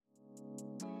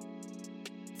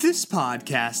This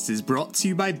podcast is brought to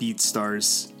you by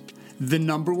BeatStars, the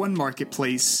 #1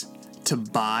 marketplace to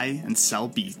buy and sell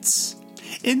beats.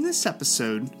 In this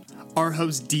episode, our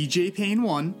host DJ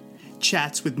Payne1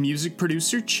 chats with music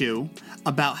producer Chew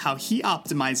about how he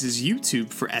optimizes YouTube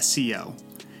for SEO.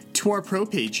 To our pro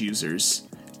page users,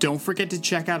 don't forget to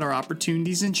check out our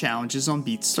opportunities and challenges on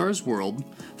BeatStars World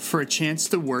for a chance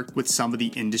to work with some of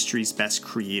the industry's best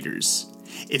creators.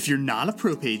 If you're not a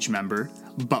pro page member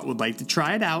but would like to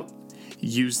try it out,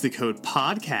 use the code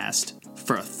PODCAST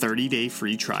for a 30-day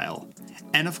free trial.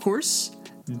 And of course,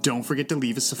 don't forget to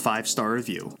leave us a 5-star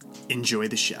review. Enjoy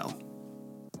the show.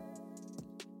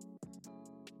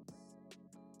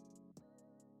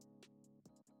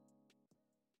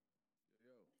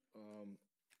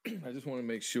 I just want to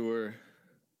make sure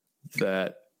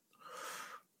that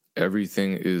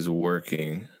everything is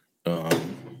working.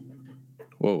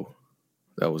 Whoa,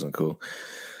 that wasn't cool.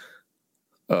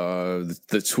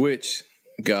 The Twitch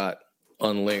got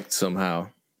unlinked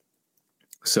somehow.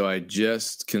 So I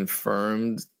just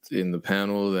confirmed in the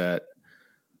panel that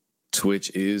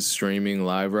Twitch is streaming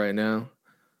live right now.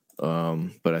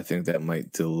 But I think that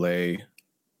might delay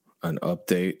an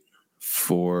update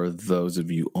for those of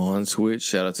you on Twitch.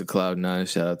 Shout out to Cloud9,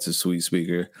 shout out to Sweet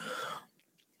Speaker.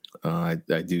 I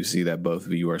do see that both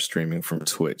of you are streaming from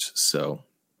Twitch. So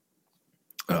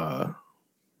the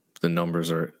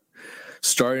numbers are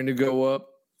starting to go up.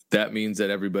 That means that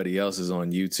everybody else is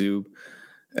on YouTube.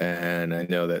 And I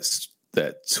know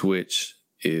that Twitch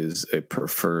is a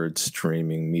preferred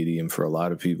streaming medium for a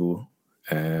lot of people.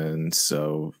 And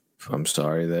so I'm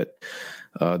sorry that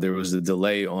there was a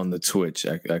delay on the Twitch.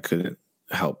 I couldn't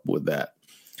help with that.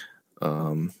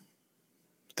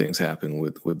 Things happen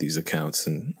with these accounts,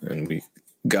 and we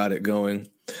got it going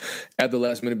at the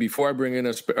last minute. Before I bring in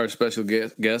our special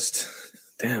guest,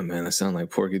 damn, man, I sound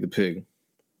like Porky the Pig.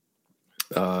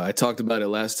 I talked about it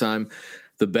last time.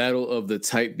 The Battle of the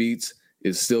Type Beats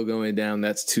is still going down.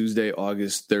 That's Tuesday,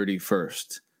 August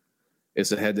 31st.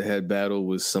 It's a head-to-head battle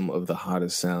with some of the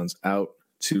hottest sounds out.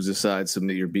 Choose a side,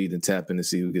 submit your beat, and tap in to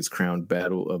see who gets crowned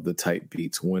Battle of the Type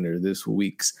Beats winner. This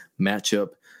week's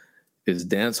matchup is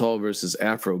Dancehall versus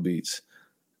Afro Beats,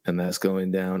 and that's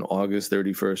going down August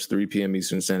 31st, 3 p.m.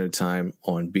 Eastern Standard Time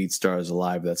on BeatStars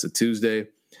Live. That's a Tuesday,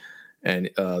 and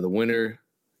the winner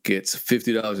gets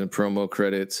 $50 in promo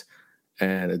credits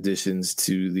and additions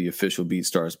to the official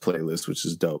BeatStars playlist, which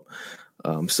is dope.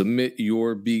 Submit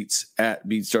your beats at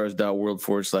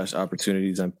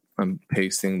beatstars.world/opportunities. I'm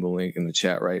pasting the link in the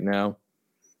chat right now,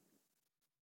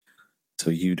 so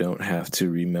you don't have to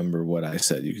remember what I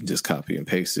said. You can just copy and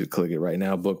paste it, click it right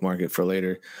now, bookmark it for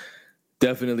later.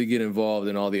 Definitely get involved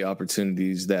in all the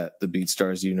opportunities that the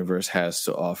BeatStars universe has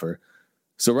to offer.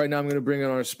 So right now I'm going to bring in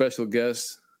our special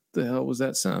guest. The hell was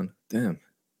that sound? Damn.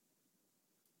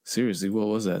 Seriously, what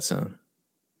was that sound?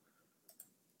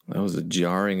 That was a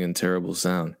jarring and terrible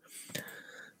sound. I'm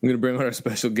going to bring on our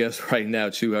special guest right now.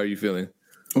 Chew, how are you feeling?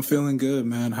 I'm feeling good,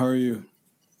 man. How are you?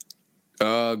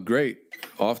 Great.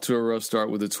 Off to a rough start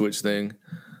with the Twitch thing.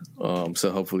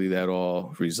 So hopefully that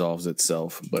all resolves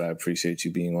itself. But I appreciate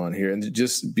you being on here. And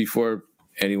just before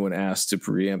anyone asks to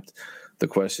preempt the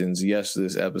questions, yes,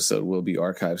 this episode will be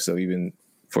archived. So even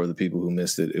for the people who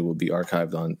missed it, it will be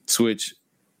archived on Twitch,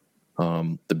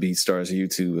 the BeatStars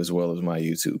YouTube, as well as my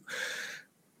YouTube.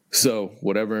 So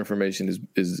whatever information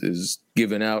is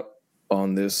given out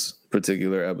on this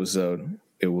particular episode,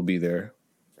 it will be there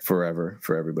forever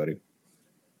for everybody.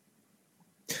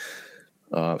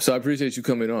 So I appreciate you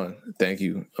coming on. Thank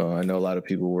you. I know a lot of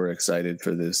people were excited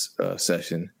for this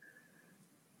session.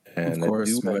 And of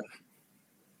course, man.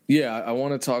 I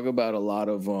want to talk about a lot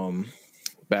of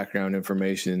background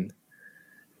information.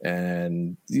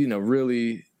 And,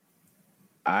 really,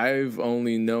 I've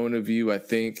only known of you, I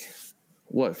think,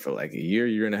 for like a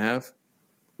year and a half?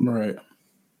 Right.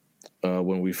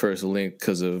 When we first linked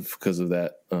because of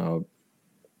that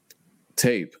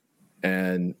tape.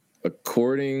 And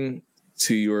according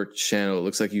to your channel, it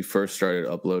looks like you first started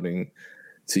uploading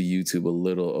to YouTube a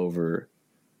little over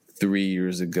 3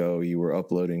 years ago. You were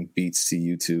uploading beats to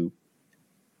YouTube.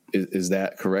 Is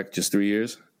that correct? Just 3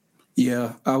 years?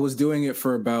 Yeah, I was doing it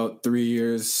for about 3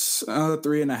 years,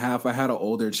 3.5. I had an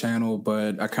older channel,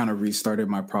 but I kind of restarted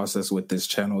my process with this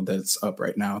channel that's up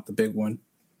right now, the big one.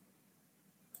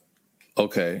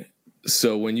 Okay.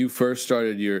 So when you first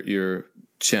started your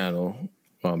channel,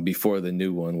 before the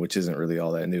new one, which isn't really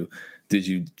all that new, did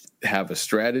you have a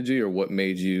strategy, or what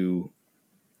made you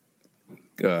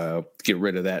get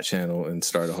rid of that channel and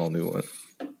start a whole new one?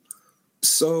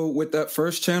 So with that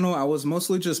first channel, I was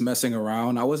mostly just messing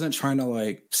around. I wasn't trying to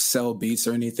like sell beats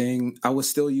or anything. I was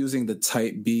still using the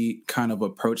type beat kind of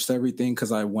approach to everything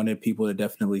because I wanted people to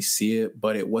definitely see it,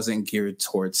 but it wasn't geared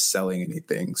towards selling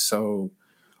anything. So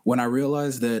when I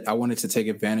realized that I wanted to take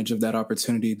advantage of that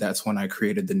opportunity, that's when I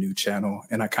created the new channel.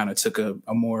 And I kind of took a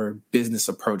more business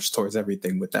approach towards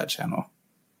everything with that channel.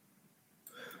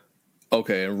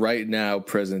 Okay, and right now,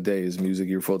 present day, is music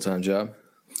your full-time job?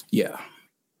 Yeah.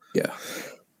 Yeah.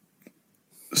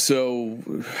 So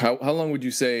how long would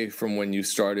you say from when you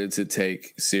started to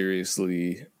take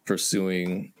seriously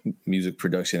pursuing music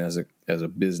production as a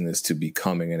business to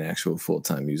becoming an actual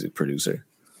full-time music producer?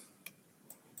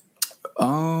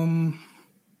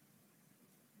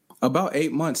 About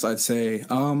 8 months, I'd say.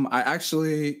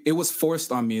 It was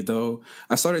forced on me though.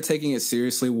 I started taking it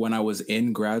seriously when I was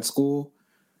in grad school.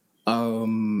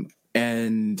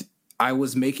 And I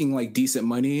was making like decent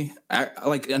money,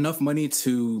 like enough money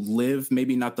to live,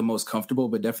 maybe not the most comfortable,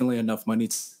 but definitely enough money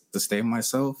to sustain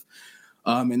myself.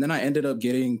 And then I ended up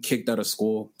getting kicked out of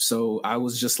school. So I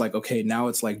was just like, okay, now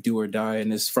it's like do or die.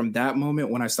 And it's from that moment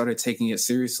when I started taking it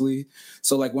seriously.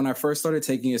 So like when I first started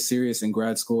taking it serious in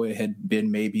grad school, it had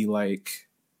been maybe in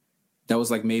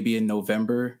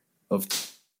November of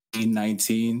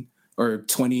 2019 or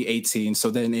 2018.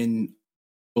 So then in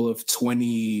of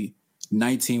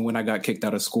 2019 when I got kicked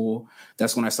out of school,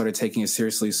 that's when I started taking it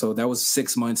seriously. So that was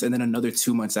 6 months, and then another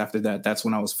 2 months after that, that's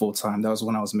when I was full time. That was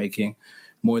when I was making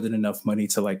more than enough money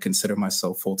to like consider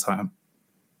myself full time.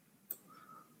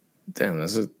 Damn,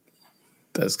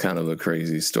 that's kind of a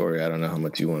crazy story. I don't know how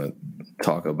much you want to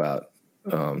talk about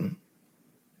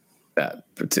that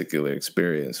particular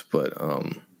experience, but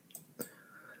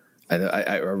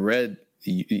I read.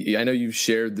 I know you've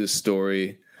shared this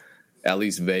story, at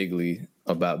least vaguely,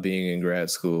 about being in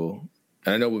grad school.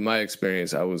 And I know with my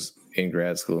experience, I was in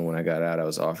grad school, and when I got out, I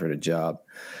was offered a job.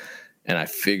 And I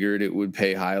figured it would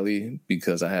pay highly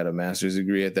because I had a master's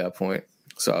degree at that point.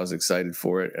 So I was excited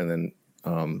for it. And then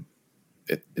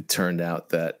it turned out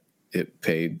that it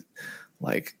paid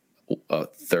like a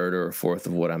third or a fourth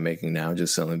of what I'm making now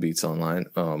just selling beats online.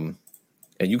 And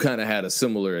you kind of had a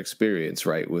similar experience,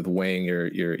 right, with weighing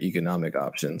your economic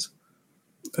options.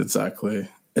 Exactly.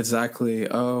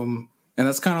 And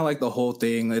that's kind of like the whole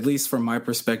thing, at least from my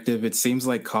perspective. It seems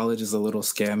like college is a little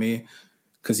scammy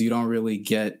because you don't really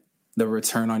get the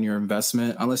return on your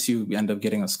investment unless you end up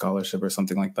getting a scholarship or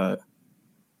something like that.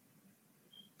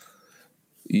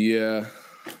 Yeah.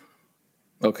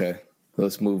 Okay.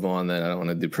 Let's move on then. I don't want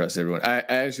to depress everyone. I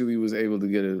actually was able to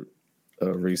get a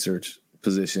research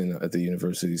position at the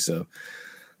university, so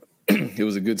it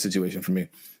was a good situation for me.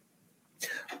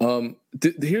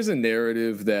 Here's a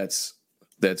narrative that's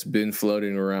been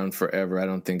floating around forever. I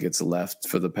don't think it's left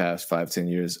for the past 5-10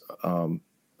 years.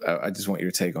 I just want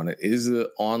your take on it. Is the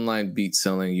online beat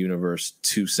selling universe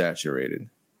too saturated?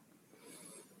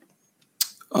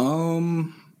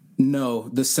 No.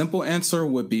 The simple answer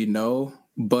would be no,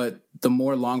 but the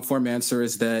more long form answer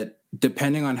is that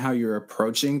depending on how you're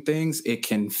approaching things, it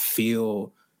can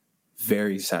feel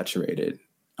very saturated.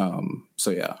 So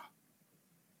yeah.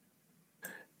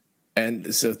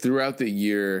 And so throughout the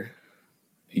year,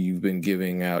 you've been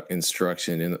giving out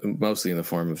instruction, mostly in the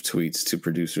form of tweets, to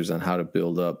producers on how to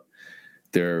build up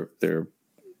their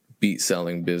beat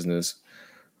selling business.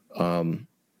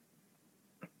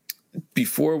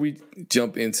 Before we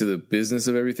jump into the business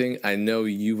of everything, I know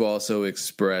you've also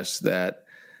expressed that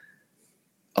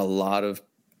a lot of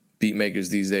beat makers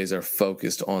these days are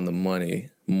focused on the money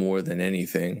more than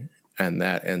anything, and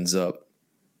that ends up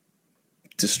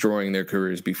destroying their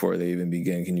careers before they even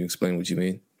begin. Can you explain what you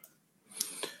mean?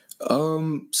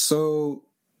 So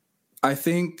I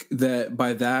think that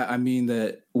by that, I mean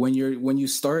that when you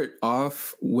start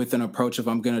off with an approach of,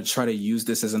 I'm going to try to use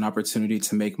this as an opportunity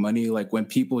to make money, like when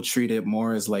people treat it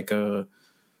more as like a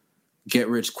get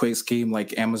rich quick scheme,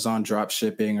 like Amazon drop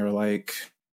shipping or like,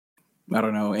 I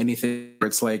don't know, anything.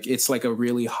 It's like a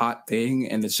really hot thing.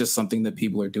 And it's just something that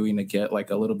people are doing to get like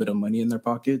a little bit of money in their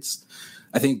pockets.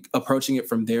 I think approaching it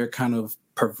from there kind of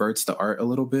perverts the art a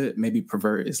little bit. Maybe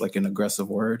pervert is like an aggressive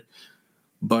word.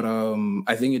 But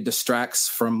I think it distracts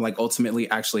from like ultimately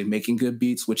actually making good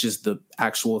beats, which is the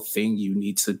actual thing you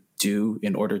need to do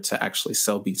in order to actually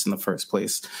sell beats in the first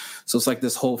place. So it's like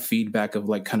this whole feedback of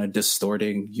like kind of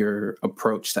distorting your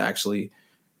approach to actually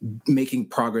making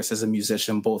progress as a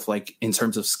musician, both like in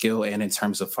terms of skill and in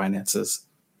terms of finances.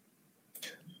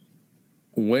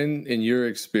 When, in your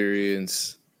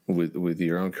experience with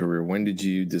your own career, when did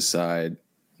you decide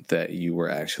that you were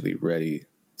actually ready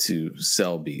to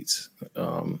sell beats?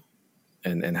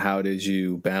 And how did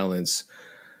you balance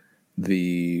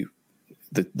the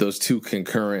those two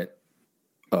concurrent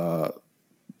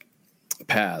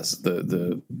paths.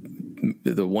 The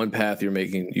one path you're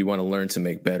making, you want to learn to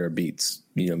make better beats,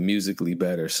 musically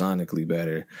better, sonically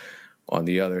better. On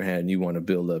the other hand, you want to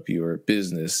build up your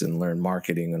business and learn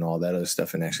marketing and all that other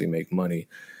stuff and actually make money.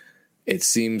 It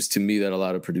seems to me that a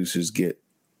lot of producers get,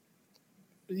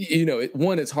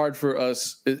 it's hard for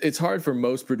us. It's hard for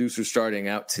most producers starting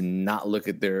out to not look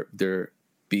at their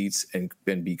beats and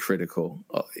be critical.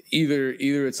 Either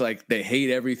it's like they hate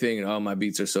everything and, oh, my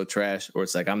beats are so trash, or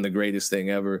it's like, I'm the greatest thing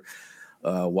ever.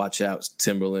 Watch out,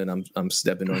 Timberland. I'm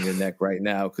stepping on your neck right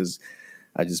now because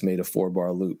I just made a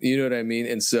 4-bar loop. You know what I mean?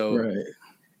 And so right.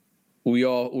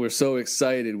 we're so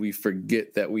excited we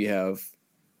forget that we have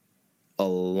a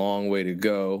long way to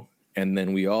go. And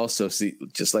then we also see,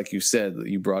 just like you said,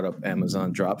 you brought up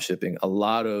Amazon drop shipping. A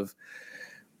lot of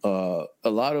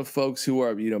folks who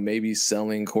are, maybe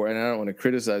selling and I don't want to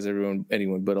criticize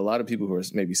anyone, but a lot of people who are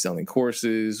maybe selling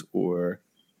courses or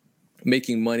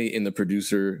making money in the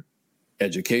producer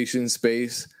education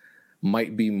space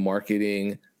might be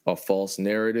marketing a false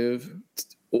narrative,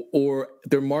 or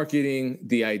they're marketing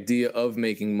the idea of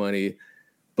making money,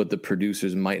 but the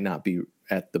producers might not be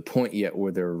at the point yet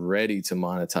where they're ready to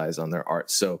monetize on their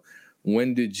art. So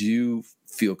when did you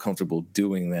feel comfortable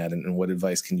doing that? And what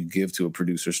advice can you give to a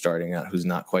producer starting out who's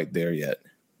not quite there yet?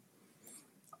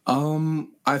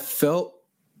 I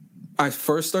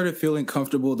first started feeling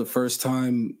comfortable the first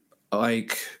time,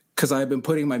 because I've been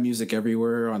putting my music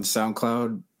everywhere on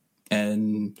SoundCloud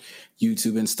and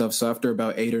YouTube and stuff. So after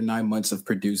about 8 or 9 months of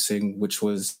producing, which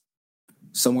was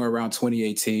somewhere around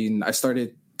 2018, I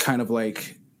started kind of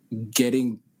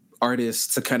getting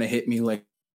artists to kind of hit me like,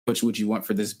 which would you want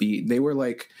for this beat? They were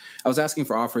I was asking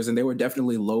for offers and they were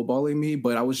definitely lowballing me,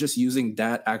 but I was just using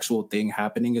that actual thing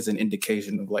happening as an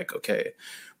indication of okay,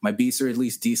 my beats are at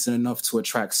least decent enough to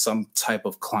attract some type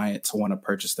of client to want to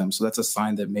purchase them. So that's a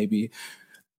sign that maybe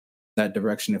that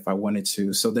direction if I wanted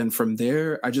to. So then from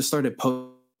there, I just started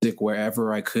posting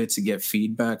wherever I could to get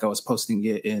feedback. I was posting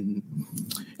it and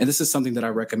this is something that I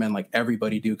recommend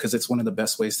everybody do because it's one of the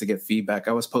best ways to get feedback.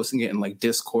 I was posting it in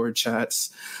Discord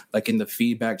chats, in the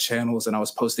feedback channels, and I was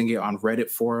posting it on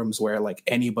Reddit forums where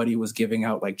anybody was giving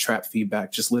out trap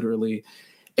feedback, just literally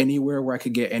anywhere where I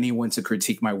could get anyone to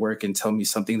critique my work and tell me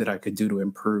something that I could do to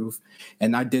improve.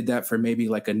 And I did that for maybe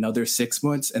another 6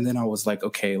 months. And then I was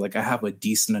okay, I have a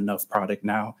decent enough product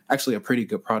now, actually a pretty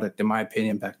good product in my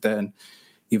opinion back then,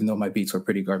 even though my beats were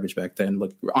pretty garbage back then.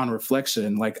 On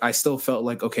reflection, I still felt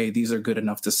okay, these are good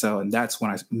enough to sell. And that's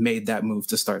when I made that move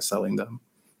to start selling them.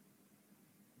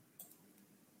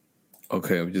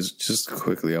 Okay, just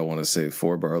quickly, I want to say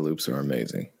 4-bar loops are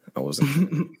amazing. I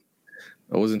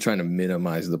wasn't trying to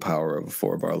minimize the power of a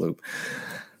 4-bar loop.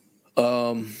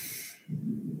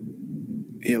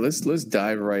 Let's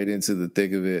dive right into the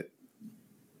thick of it.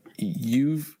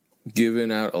 You've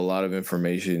given out a lot of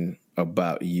information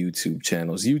about YouTube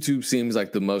channels. YouTube seems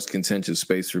like the most contentious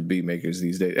space for beat makers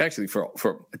these days. Actually,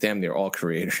 for damn near all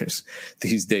creators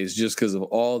these days, just because of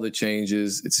all the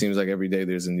changes. It seems like every day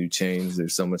there's a new change.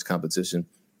 There's so much competition.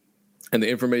 And the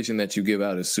information that you give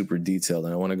out is super detailed.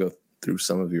 And I want to go through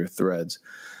some of your threads,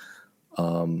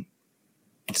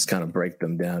 just kind of break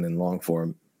them down in long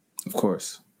form. Of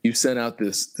course, you sent out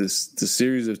this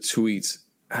series of tweets.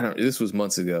 This was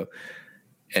months ago,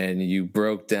 and you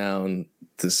broke down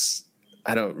this.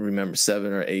 I don't remember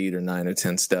 7 or 8 or 9 or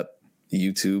 10 step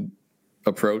YouTube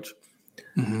approach.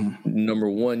 Mm-hmm. Number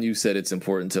one, you said it's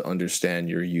important to understand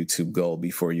your YouTube goal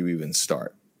before you even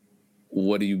start.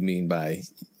 What do you mean by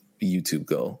YouTube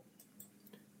goal?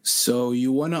 So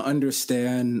you want to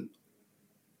understand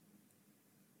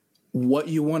what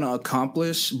you want to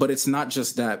accomplish, but it's not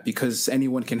just that, because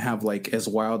anyone can have as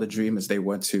wild a dream as they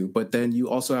want to. But then you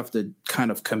also have to kind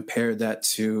of compare that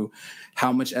to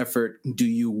how much effort do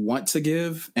you want to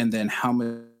give, and then how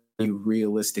much you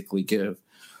realistically give.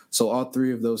 So all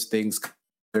three of those things.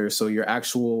 So your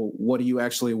actual, what do you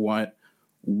actually want?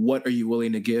 What are you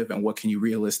willing to give, and what can you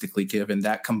realistically give? And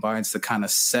that combines to kind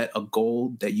of set a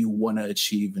goal that you want to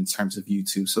achieve in terms of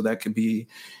YouTube. So that could be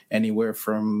anywhere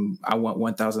from I want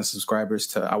 1,000 subscribers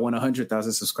to I want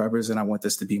 100,000 subscribers and I want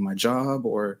this to be my job,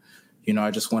 or, I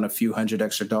just want a few $100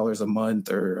 extra a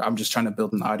month, or I'm just trying to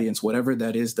build an audience, whatever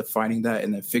that is, defining that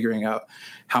and then figuring out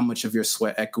how much of your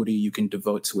sweat equity you can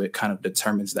devote to it kind of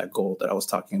determines that goal that I was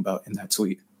talking about in that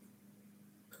tweet.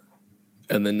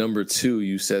 And then number 2,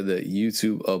 you said that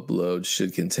YouTube uploads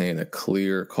should contain a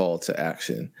clear call to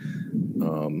action.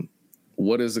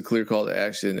 What is a clear call to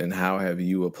action, and how have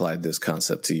you applied this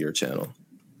concept to your channel?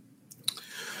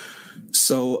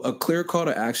 So a clear call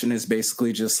to action is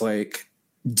basically just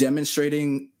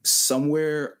demonstrating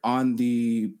somewhere in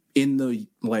the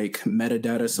like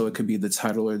metadata, so it could be the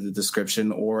title or the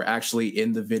description, or actually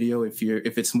in the video if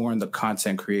it's more on the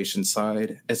content creation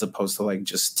side, as opposed to like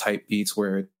just type beats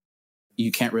where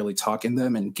you can't really talk in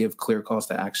them and give clear calls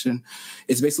to action.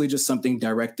 It's basically just something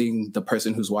directing the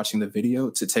person who's watching the video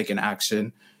to take an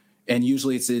action. And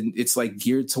usually it's like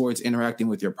geared towards interacting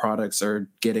with your products or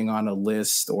getting on a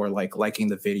list or like liking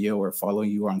the video or following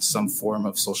you on some form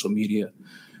of social media.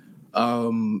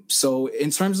 So in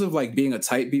terms of like being a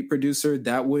type beat producer,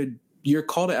 your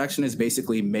call to action is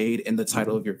basically made in the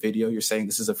title of your video. You're saying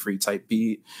this is a free type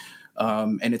beat.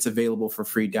 And it's available for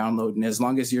free download. And as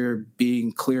long as you're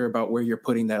being clear about where you're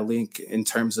putting that link in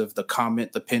terms of the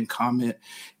comment, the pinned comment,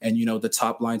 and, the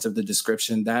top lines of the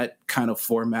description, that kind of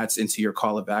formats into your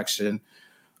call of action.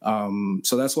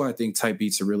 So that's why I think type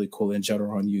beats are really cool in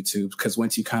general on YouTube, because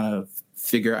once you kind of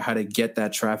figure out how to get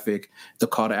that traffic, the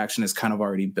call to action is kind of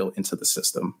already built into the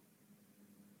system.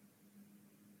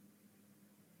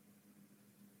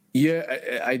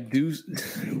 Yeah, I do.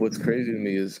 What's crazy to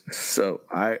me is, so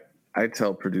I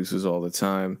tell producers all the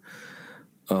time,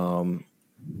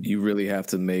 you really have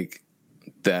to make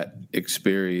that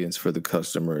experience for the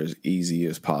customer as easy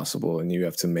as possible, and you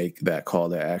have to make that call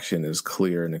to action as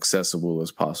clear and accessible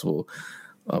as possible.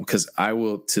 Because I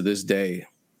will, to this day,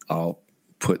 I'll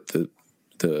put the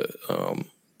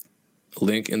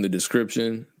link in the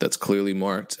description that's clearly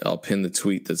marked. I'll pin the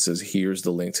tweet that says, "Here's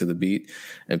the link to the beat,"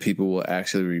 and people will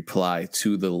actually reply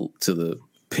to the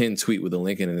pin tweet with a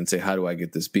link in it and say, "How do I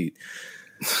get this beat?"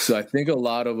 So I think a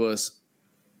lot of us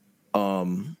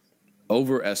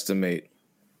overestimate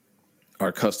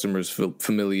our customers'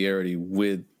 familiarity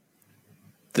with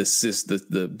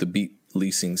the beat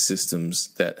leasing systems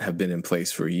that have been in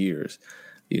place for years.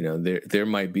 There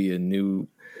might be a new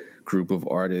group of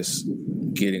artists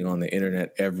getting on the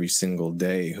internet every single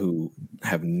day who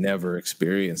have never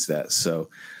experienced that. So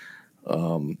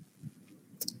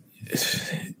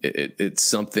it's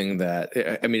something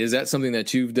that, I mean, is that something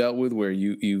that you've dealt with where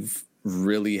you've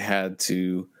really had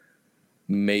to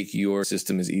make your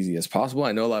system as easy as possible?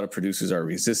 I know a lot of producers are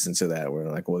resistant to that. We're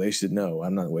like, well, they should know.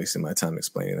 I'm not wasting my time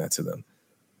explaining that to them.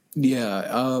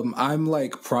 Yeah. I'm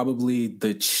like probably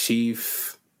the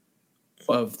chief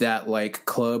of that like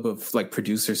club of like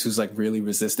producers who's like really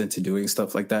resistant to doing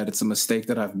stuff like that. It's a mistake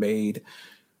that I've made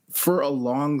for a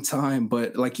long time,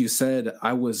 but like you said,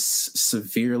 I was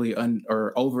severely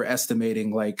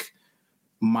overestimating like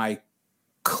my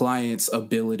client's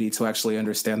ability to actually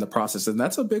understand the process. And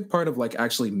that's a big part of like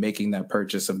actually making that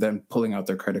purchase, of them pulling out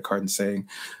their credit card and saying,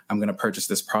 I'm going to purchase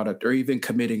this product, or even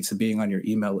committing to being on your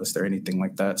email list or anything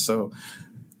like that. So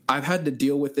I've had to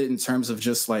deal with it in terms of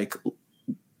just like,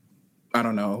 I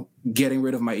don't know, getting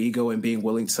rid of my ego and being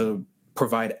willing to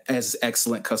provide as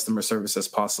excellent customer service as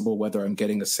possible, whether I'm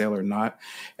getting a sale or not.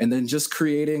 And then just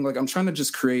creating, like, I'm trying to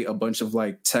just create a bunch of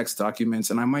like text documents,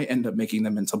 and I might end up making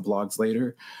them into blogs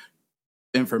later,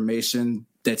 information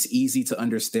that's easy to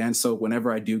understand. So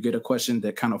whenever I do get a question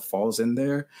that kind of falls in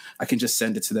there, I can just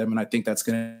send it to them. And I think that's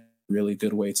going to be a really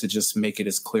good way to just make it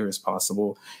as clear as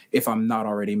possible, if I'm not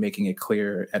already making it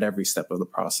clear at every step of the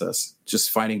process.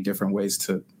 Just finding different ways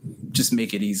to just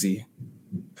make it easy.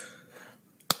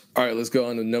 All right, let's go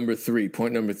on to number 3.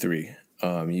 Point number 3.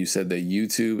 You said that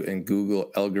YouTube and Google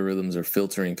algorithms are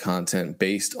filtering content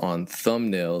based on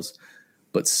thumbnails,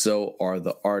 but so are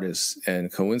the artists.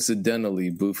 And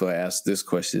coincidentally, Bufa asked this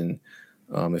question,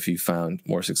 if you found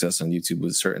more success on YouTube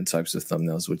with certain types of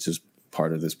thumbnails, which is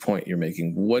part of this point you're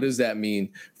making. What does that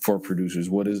mean for producers?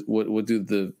 What do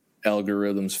the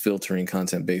algorithms filtering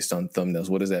content based on thumbnails,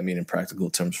 what does that mean in practical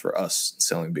terms for us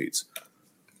selling beats?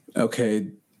 Okay.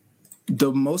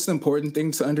 The most important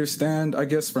thing to understand, I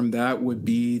guess, from that would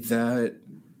be that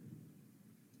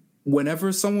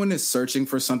whenever someone is searching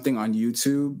for something on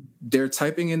YouTube, they're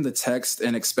typing in the text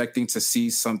and expecting to see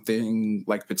something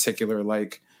like particular.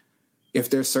 Like if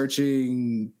they're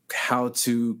searching how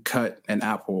to cut an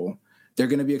apple, they're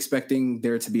going to be expecting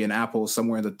there to be an apple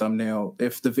somewhere in the thumbnail.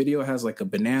 If the video has like a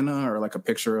banana or like a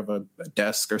picture of a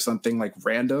desk or something like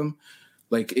random,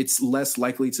 like it's less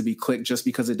likely to be clicked just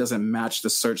because it doesn't match the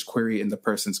search query in the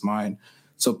person's mind.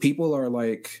 So people are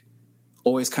like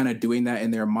always kind of doing that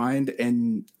in their mind.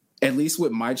 And at least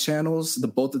with my channels,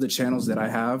 both of the channels that I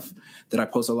have that I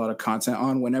post a lot of content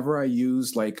on, whenever I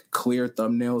use like clear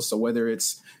thumbnails, so whether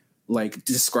it's like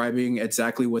describing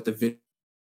exactly what the video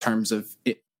in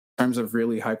terms of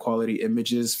really high quality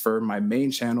images for my main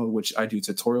channel, which I do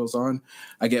tutorials on,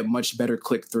 I get much better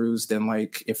click throughs than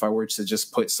like if I were to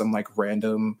just put some like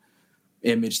random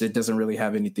image that doesn't really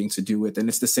have anything to do with. And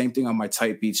it's the same thing on my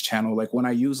Type Beats channel. Like when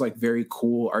I use like very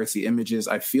cool artsy images,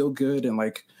 I feel good, and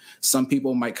like some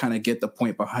people might kind of get the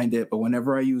point behind it. But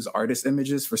whenever I use artist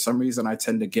images, for some reason I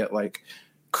tend to get like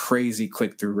crazy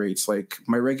click-through rates. Like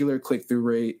my regular click-through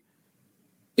rate,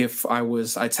 if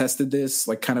I tested this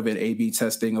like kind of an A/B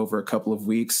testing over a couple of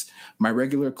weeks, my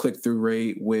regular click-through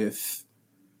rate with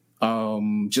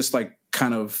just like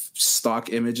kind of stock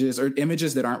images or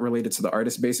images that aren't related to the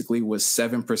artist basically was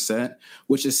 7%,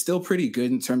 which is still pretty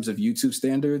good in terms of YouTube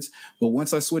standards. But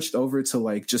once I switched over to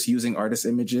like just using artist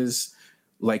images,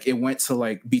 like it went to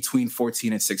like between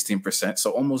 14 and 16%.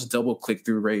 So almost double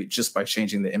click-through rate just by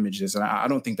changing the images. And I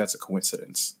don't think that's a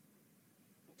coincidence.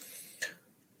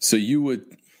 So you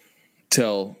would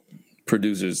tell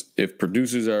producers, if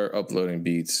producers are uploading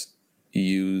beats,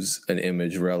 use an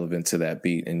image relevant to that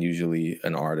beat, and usually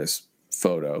an artist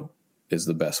photo is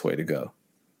the best way to go.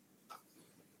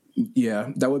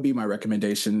 Yeah, that would be my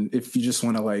recommendation if you just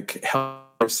want to like help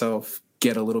yourself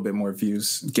get a little bit more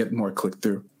views, get more click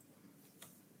through.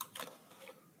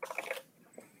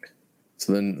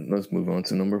 So then let's move on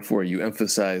to number 4. You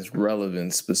emphasize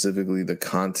relevance, specifically the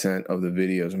content of the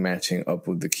videos matching up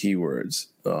with the keywords.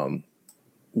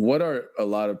 What are a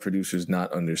lot of producers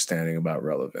not understanding about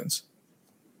relevance?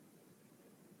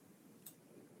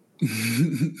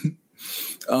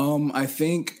 I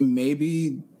think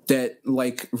maybe that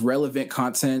like relevant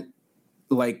content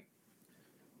like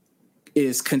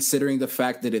is considering the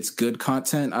fact that it's good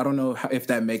content. I don't know if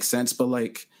that makes sense, but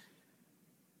like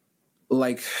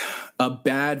a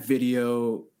bad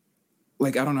video,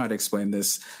 like I don't know how to explain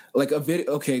this. Like a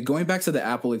video, okay, going back to the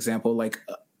Apple example, like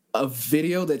a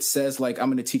video that says like I'm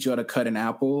going to teach you how to cut an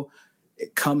apple,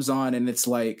 it comes on and it's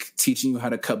like teaching you how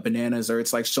to cut bananas, or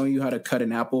it's like showing you how to cut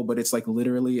an apple, but it's like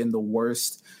literally in the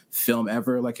worst film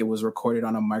ever, like it was recorded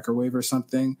on a microwave or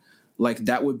something. Like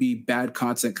that would be bad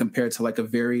content compared to like a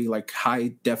very like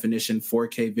high definition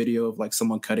 4K video of like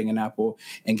someone cutting an apple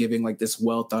and giving like this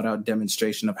well thought out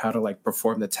demonstration of how to like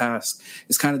perform the task.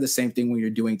 It's kind of the same thing when you're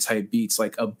doing type beats.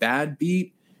 Like a bad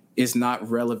beat is not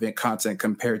relevant content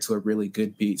compared to a really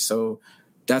good beat. So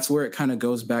that's where it kind of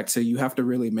goes back to, you have to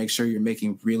really make sure you're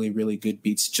making really, really good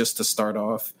beats just to start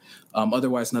off.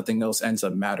 Otherwise, nothing else ends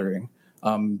up mattering.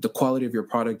 The quality of your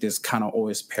product is kind of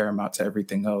always paramount to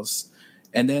everything else.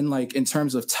 And then like in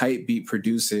terms of type beat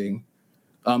producing,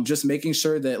 just making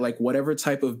sure that like whatever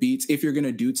type of beats, if you're going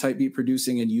to do type beat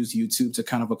producing and use YouTube to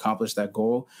kind of accomplish that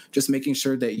goal, just making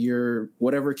sure that your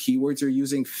whatever keywords you're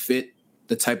using fit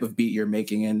the type of beat you're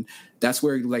making. And that's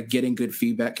where like getting good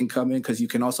feedback can come in, because you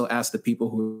can also ask the people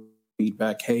who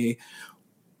feedback, hey,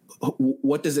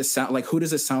 what does it sound like? Who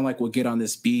does it sound like will get on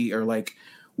this beat? Or like,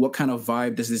 what kind of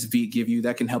vibe does this beat give you?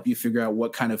 That can help you figure out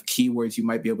what kind of keywords you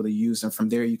might be able to use. And from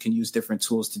there, you can use different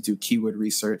tools to do keyword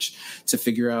research to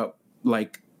figure out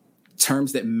like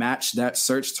terms that match that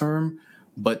search term,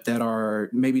 but that are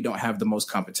maybe don't have the most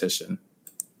competition.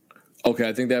 Okay,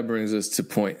 I think that brings us to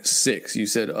point 6. You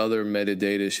said other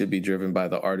metadata should be driven by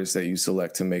the artist that you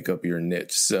select to make up your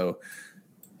niche. So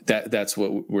that's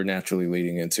what we're naturally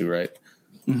leading into, right?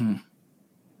 Mm-hmm.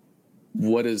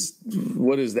 What is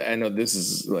that? I know this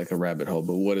is like a rabbit hole,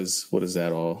 but what does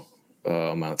that all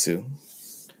amount to?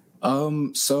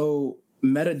 So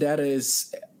metadata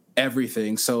is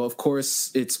everything. So of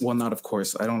course not of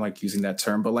course, I don't like using that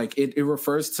term, but like it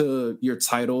refers to your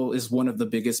title is one of the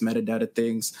biggest metadata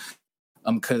things.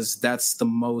 Because that's the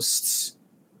most,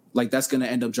 like that's going to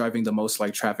end up driving the most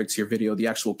like traffic to your video, the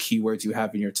actual keywords you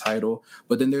have in your title.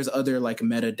 But then there's other like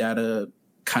metadata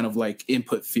kind of like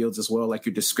input fields as well, like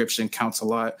your description counts a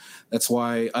lot. That's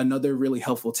why another really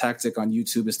helpful tactic on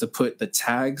YouTube is to put the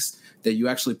tags that you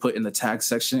actually put in the tag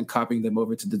section, copying them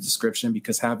over to the description,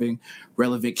 because having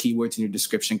relevant keywords in your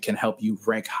description can help you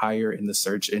rank higher in the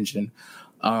search engine.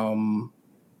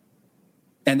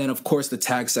 And then, of course, the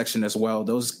tag section as well.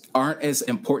 Those aren't as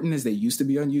important as they used to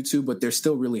be on YouTube, but they're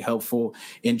still really helpful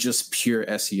in just pure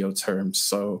SEO terms.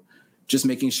 So just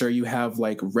making sure you have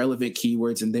like relevant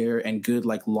keywords in there and good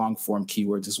like long form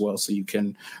keywords as well, so you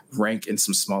can rank in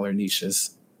some smaller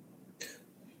niches.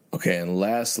 Okay, and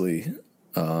lastly,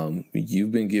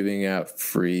 you've been giving out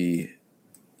free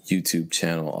YouTube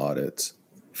channel audits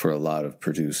for a lot of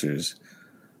producers.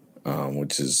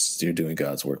 Which is, you're doing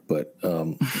God's work. But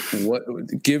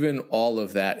given all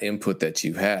of that input that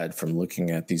you've had from looking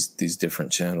at these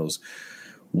different channels,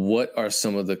 what are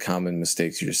some of the common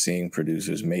mistakes you're seeing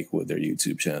producers make with their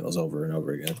YouTube channels over and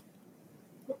over again?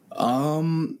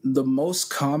 The most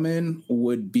common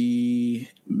would be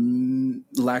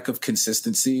lack of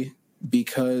consistency,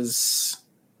 because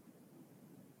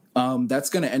That's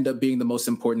going to end up being the most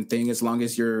important thing, as long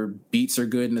as your beats are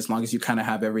good and as long as you kind of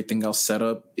have everything else set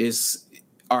up,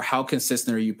 are how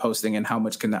consistent are you posting and how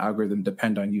much can the algorithm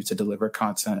depend on you to deliver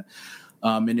content.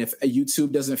 And if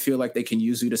YouTube doesn't feel like they can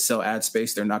use you to sell ad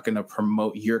space, they're not going to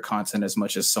promote your content as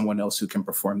much as someone else who can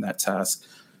perform that task.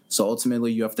 So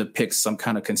ultimately, you have to pick some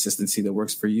kind of consistency that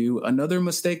works for you. Another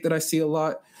mistake that I see a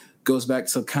lot goes back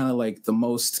to kind of like the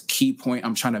most key point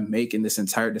I'm trying to make in this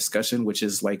entire discussion, which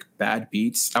is like bad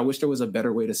beats. I wish there was a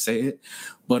better way to say it,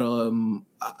 but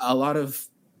a lot of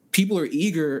people are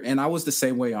eager, and I was the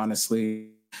same way, honestly,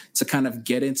 to kind of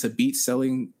get into beat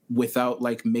selling without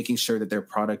like making sure that their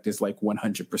product is like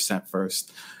 100%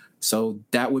 first. So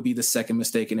that would be the second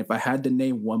mistake. And if I had to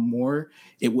name one more,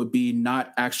 it would be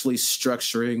not actually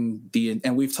structuring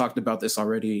and we've talked about this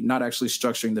already, not actually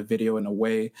structuring the video in a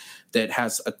way that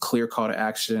has a clear call to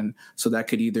action. So that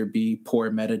could either be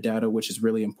poor metadata, which is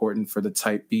really important for the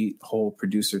type beat whole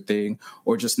producer thing,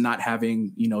 or just not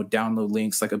having, download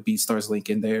links like a BeatStars link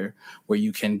in there where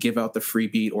you can give out the free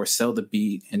beat or sell the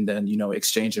beat and then,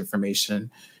 exchange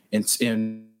information and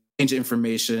exchange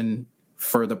information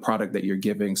for the product that you're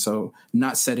giving. So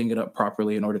not setting it up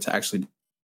properly in order to actually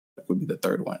would be the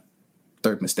third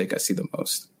mistake I see the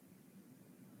most.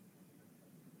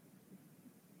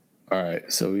 All right,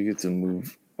 so we get to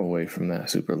move away from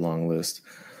that super long list.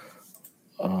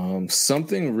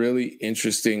 Something really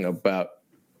interesting about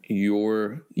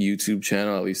your YouTube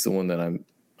channel, at least the one that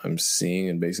I'm seeing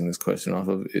and basing this question off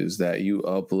of, is that you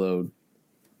upload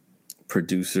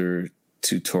producer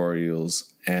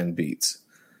tutorials and beats.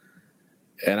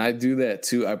 And I do that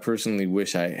too. I personally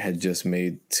wish I had just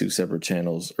made two separate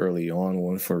channels early on,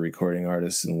 one for recording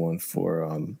artists and one for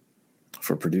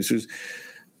producers.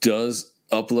 Does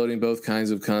uploading both kinds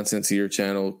of content to your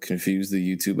channel confuse the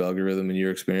YouTube algorithm in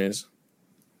your experience?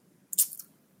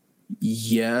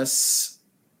 Yes.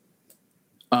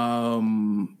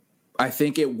 I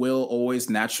think it will always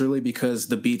naturally, because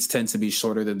the beats tend to be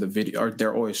shorter than the video, or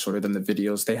they're always shorter than the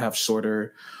videos. They have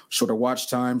shorter watch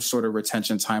time, shorter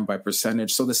retention time by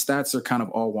percentage. So the stats are kind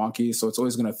of all wonky. So it's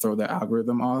always going to throw the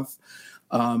algorithm off.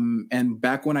 And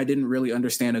back when I didn't really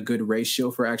understand a good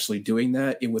ratio for actually doing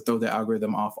that, it would throw the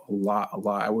algorithm off a lot.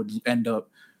 I would end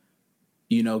up,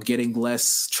 getting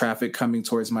less traffic coming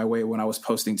towards my way when I was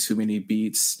posting too many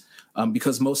beats.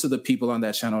 Because most of the people on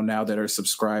that channel now that are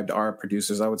subscribed are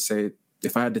producers. I would say,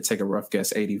 if I had to take a rough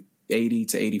guess, 80 to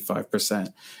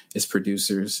 85% is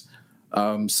producers.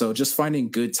 So just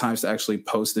finding good times to actually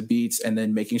post the beats and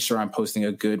then making sure I'm posting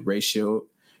a good ratio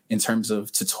in terms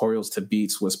of tutorials to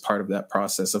beats was part of that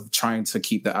process of trying to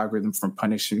keep the algorithm from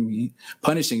punishing me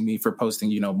for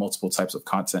posting, multiple types of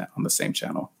content on the same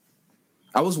channel.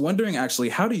 I was wondering, actually,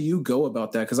 how do you go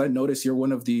about that? Because I noticed you're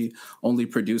one of the only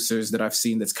producers that I've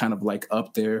seen that's kind of like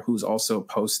up there who's also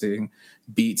posting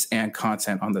beats and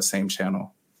content on the same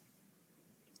channel.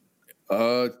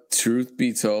 Truth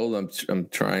be told, I'm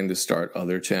trying to start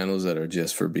other channels that are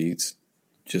just for beats,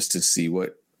 just to see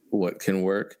what can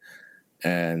work.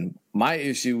 And my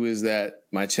issue is that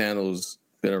my channel's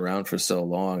been around for so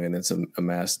long and it's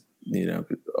amassed,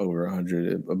 over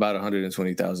about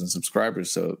 120,000 subscribers.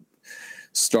 So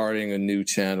starting a new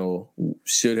channel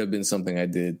should have been something I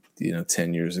did,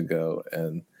 10 years ago,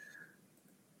 and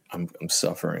I'm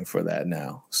suffering for that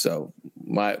now. So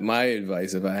my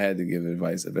advice, if I had to give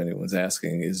advice, if anyone's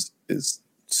asking, is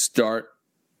start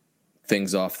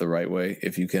things off the right way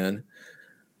if you can,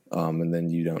 and then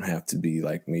you don't have to be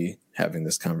like me having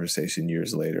this conversation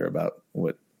years later about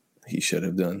what he should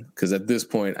have done. Because at this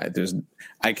point,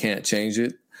 I can't change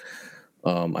it.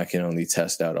 I can only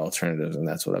test out alternatives, and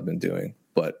that's what I've been doing.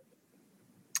 But,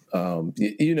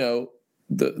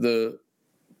 the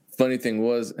funny thing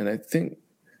was, and I think,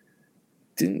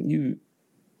 didn't you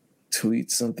tweet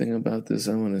something about this?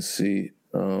 I want to see.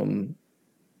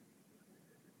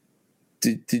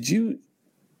 Did you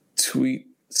tweet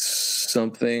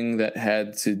something that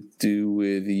had to do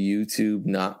with YouTube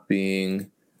not being...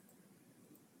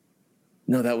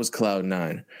 No, that was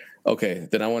Cloud9. Okay,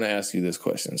 then I want to ask you this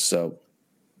question. So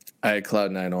I had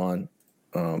Cloud9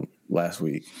 on last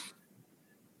week,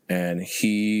 and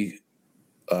he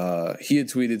had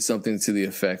tweeted something to the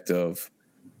effect of,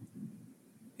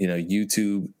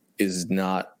 YouTube is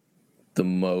not the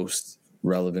most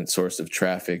relevant source of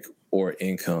traffic or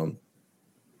income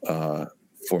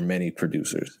for many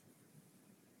producers.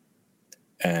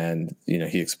 And,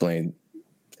 he explained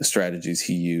the strategies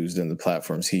he used and the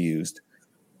platforms he used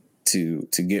to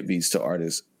get beats to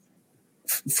artists.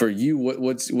 For you,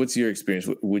 what's your experience?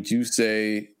 Would you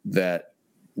say that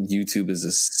YouTube is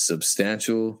a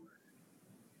substantial,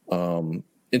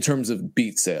 in terms of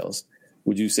beat sales,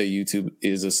 would you say YouTube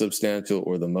is a substantial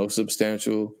or the most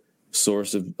substantial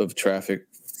source of traffic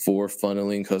for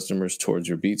funneling customers towards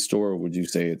your Beat Store, or would you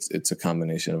say it's a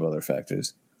combination of other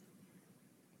factors?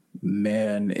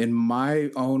 Man, in my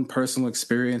own personal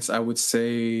experience, I would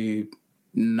say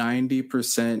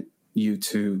 90%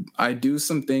 YouTube. I do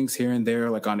some things here and there,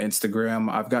 like on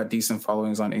Instagram. I've got decent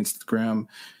followings on Instagram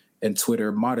and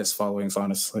Twitter, modest followings,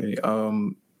 honestly.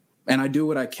 And I do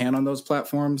what I can on those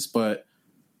platforms, but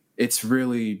it's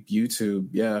really YouTube.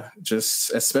 Yeah,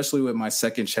 just especially with my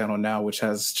second channel now, which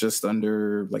has just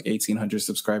under like 1,800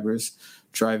 subscribers,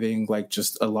 driving like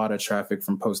just a lot of traffic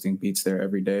from posting beats there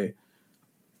every day.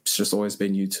 It's just always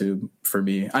been YouTube for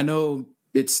me. I know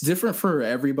it's different for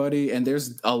everybody, and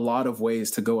there's a lot of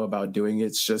ways to go about doing it.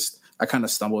 It's just I kind of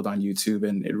stumbled on YouTube,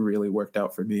 and it really worked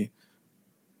out for me.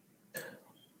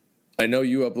 I know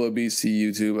you upload beats to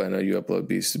YouTube. I know you upload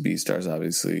beats to BeatStars,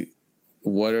 obviously.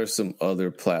 What are some other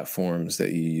platforms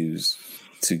that you use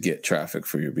to get traffic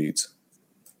for your beats?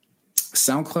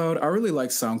 SoundCloud. I really like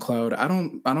SoundCloud. I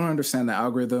don't understand the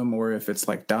algorithm, or if it's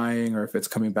like dying or if it's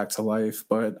coming back to life,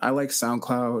 but I like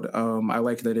SoundCloud. I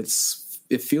like that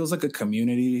it feels like a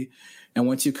community. And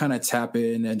once you kind of tap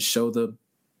in and show the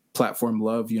platform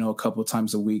love, a couple of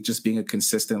times a week, just being a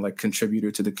consistent like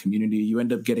contributor to the community, you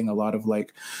end up getting a lot of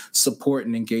like support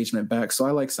and engagement back. So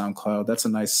I like SoundCloud.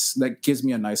 That gives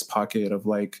me a nice pocket of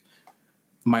like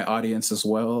my audience as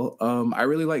well. I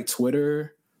really like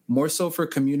Twitter, more so for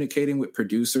communicating with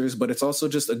producers, but it's also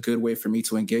just a good way for me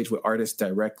to engage with artists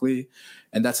directly.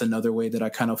 And that's another way that I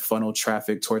kind of funnel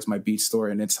traffic towards my Beat Store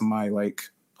and into my like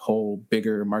whole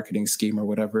bigger marketing scheme or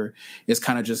whatever, is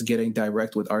kind of just getting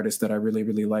direct with artists that I really,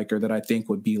 really like, or that I think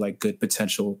would be like good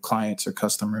potential clients or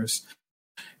customers.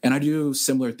 And I do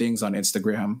similar things on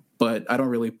Instagram, but I don't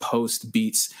really post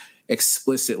beats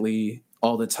explicitly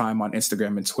all the time on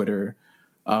Instagram and Twitter.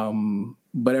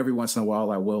 But every once in a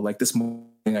while I will. Like this morning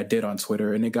I did on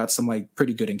Twitter, and it got some like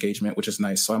pretty good engagement, which is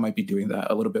nice. So I might be doing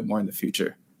that a little bit more in the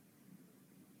future.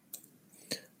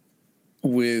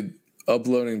 With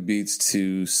uploading beats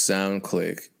to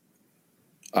SoundClick,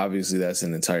 obviously that's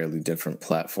an entirely different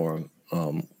platform.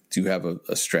 Do you have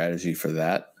a strategy for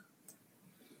that?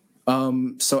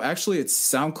 So actually it's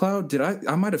SoundCloud.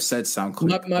 I might have said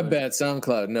SoundClick. My bad.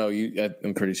 SoundCloud. No,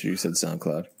 I'm pretty sure you said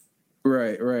SoundCloud.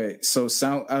 Right. So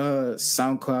SoundCloud,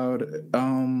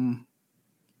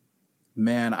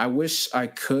 man, I wish I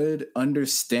could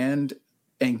understand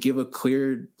and give a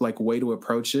clear like way to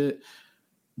approach it,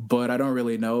 but I don't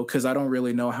really know, because I don't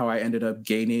really know how I ended up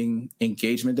gaining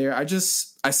engagement there. I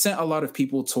sent a lot of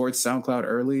people towards SoundCloud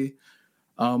early.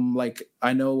 Like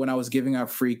I know when I was giving out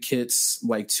free kits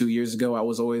like 2 years ago, I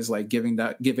was always like giving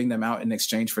them out in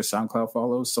exchange for SoundCloud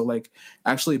follows. So like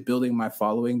actually building my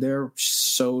following there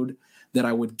showed that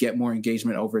I would get more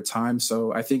engagement over time.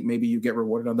 So I think maybe you get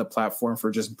rewarded on the platform for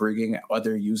just bringing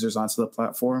other users onto the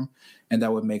platform, and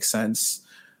that would make sense.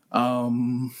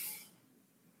 And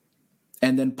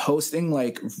then posting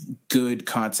like good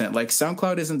content. Like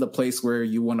SoundCloud isn't the place where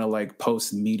you want to like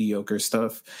post mediocre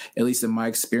stuff. At least in my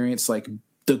experience, like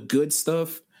the good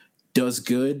stuff does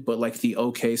good, but like the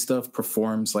okay stuff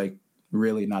performs like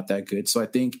really not that good. So I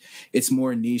think it's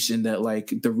more niche in that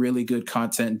like the really good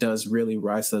content does really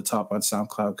rise to the top on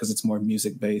SoundCloud because it's more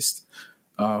music based.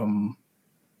 But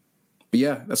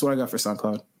yeah, that's what I got for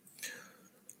SoundCloud.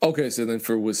 Okay, so then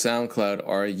with SoundCloud,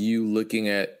 are you looking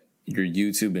at your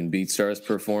YouTube and BeatStars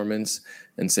performance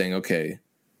and saying, okay,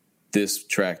 this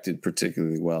track did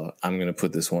particularly well, I'm going to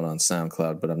put this one on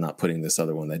SoundCloud, but I'm not putting this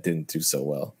other one that didn't do so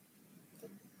well?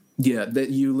 Yeah, that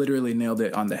you literally nailed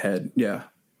it on the head. Yeah.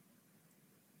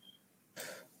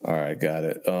 All right, got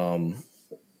it.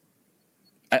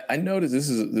 I noticed this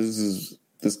is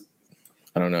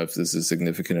I don't know if this is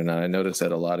significant or not. I noticed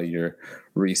that a lot of your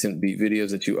recent beat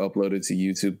videos that you uploaded to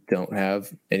YouTube don't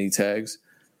have any tags.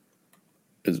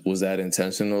 Was that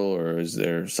intentional, or is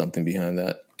there something behind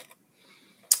that?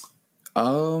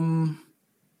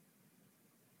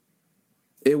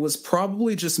 It was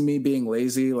probably just me being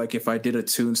lazy. Like if I did a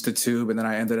Tunes to Tube and then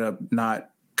I ended up not,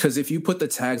 because if you put the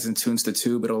tags in Tunes to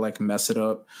Tube, it'll like mess it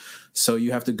up. So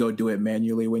you have to go do it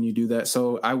manually when you do that.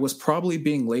 So I was probably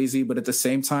being lazy, but at the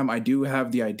same time, I do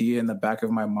have the idea in the back of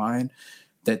my mind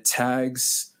that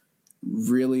tags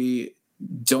really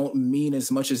don't mean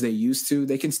as much as they used to.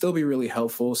 They can still be really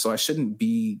helpful. So I shouldn't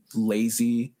be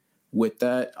lazy with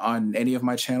that on any of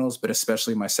my channels, but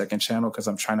especially my second channel because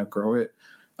I'm trying to grow it.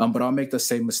 But I'll make the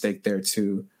same mistake there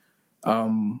too.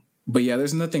 But yeah,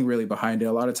 there's nothing really behind it.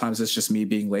 A lot of times it's just me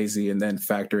being lazy and then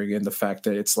factoring in the fact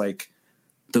that it's like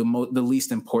the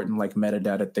least important like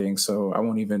metadata thing. So I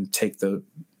won't even take the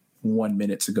 1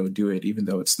 minute to go do it, even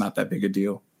though it's not that big a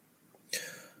deal.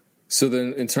 So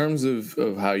then, in terms of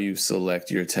how you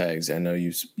select your tags, I know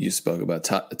you spoke about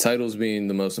titles being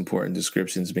the most important,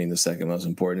 descriptions being the second most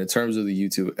important. In terms of the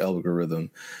YouTube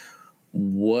algorithm,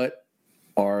 what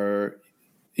are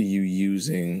you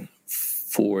using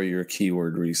for your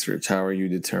keyword research? How are you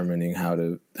determining how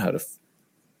to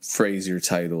phrase your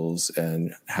titles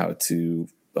and how to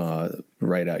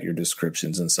write out your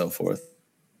descriptions and so forth?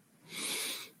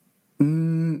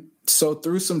 So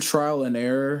through some trial and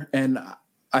error, and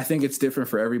I think it's different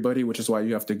for everybody, which is why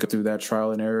you have to go through that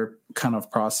trial and error kind of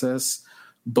process.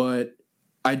 But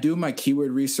I do my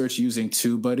keyword research using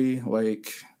TubeBuddy.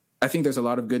 Like, I think there's a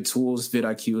lot of good tools.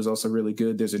 vidIQ is also really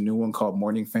good. There's a new one called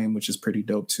Morning Fame, which is pretty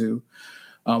dope too.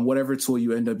 Whatever tool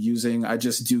you end up using, I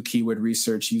just do keyword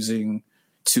research using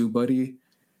TubeBuddy.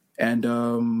 And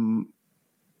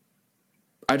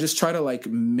I just try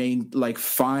to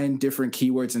find different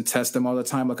keywords and test them all the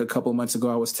time. Like a couple months ago,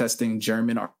 I was testing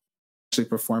German, actually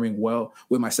performing well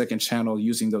with my second channel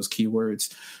using those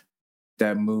keywords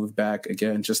that moved back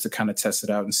again, just to kind of test it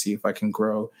out and see if I can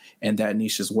grow in that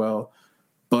niche as well.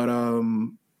 But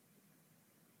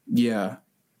yeah,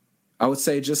 I would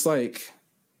say just like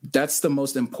that's the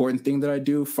most important thing that I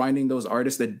do, finding those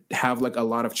artists that have like a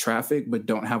lot of traffic but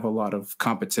don't have a lot of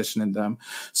competition in them.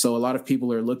 So a lot of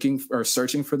people are looking or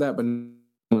searching for that, but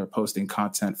are posting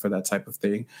content for that type of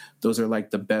thing. Those are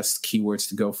like the best keywords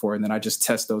to go for. And then I just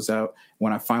test those out.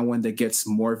 When I find one that gets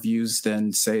more views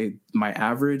than, say, my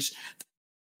average,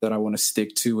 that I want to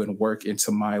stick to and work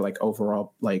into my like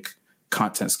overall like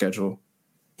content schedule.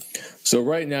 So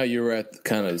right now you're at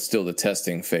kind of still the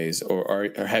testing phase, or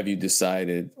have you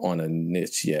decided on a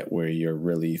niche yet where you're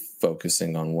really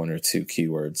focusing on one or two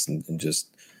keywords and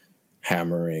just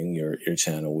hammering your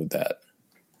channel with that?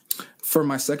 For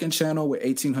my second channel with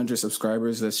 1,800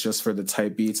 subscribers, that's just for the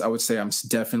type beats. I would say I'm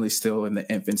definitely still in the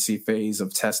infancy phase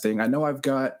of testing. I know I've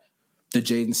got the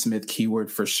Jaden Smith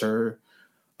keyword for sure,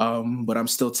 but I'm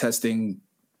still testing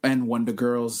and Wonder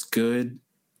Girls good.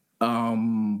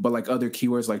 But like other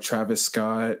keywords like Travis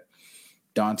Scott,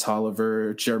 Don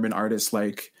Toliver, German artists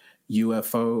like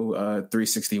UFO,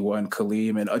 361,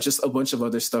 Kaleem, and just a bunch of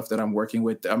other stuff that I'm working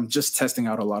with. I'm just testing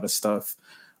out a lot of stuff.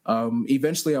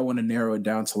 Eventually I want to narrow it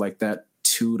down to like that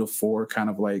 2 to 4 kind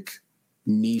of like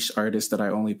niche artists that I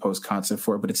only post content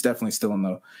for, but it's definitely still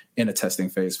in a testing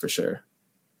phase for sure.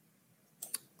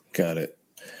 Got it.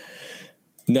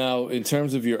 Now, in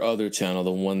terms of your other channel,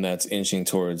 the one that's inching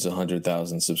towards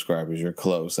 100,000 subscribers, you're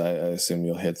close. I assume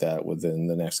you'll hit that within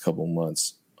the next couple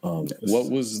months. Yes. What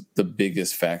was the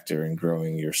biggest factor in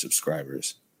growing your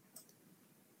subscribers?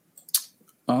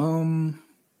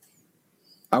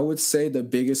 I would say the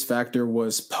biggest factor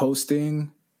was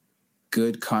posting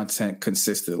good content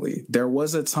consistently. There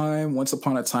was once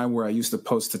upon a time where I used to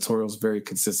post tutorials very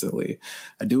consistently.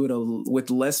 I do it with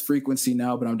less frequency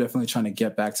now, but I'm definitely trying to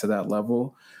get back to that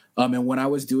level. And when I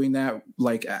was doing that,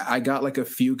 like I got like a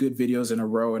few good videos in a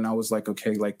row and I was like,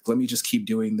 okay, like let me just keep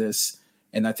doing this.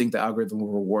 And I think the algorithm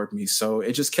will reward me. So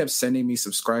it just kept sending me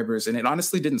subscribers, and it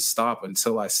honestly didn't stop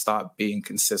until I stopped being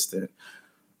consistent.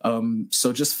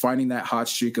 So just finding that hot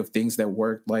streak of things that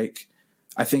worked, like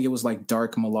I think it was like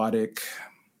dark melodic,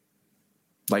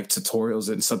 like tutorials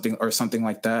and something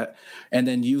like that. And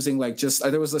then using like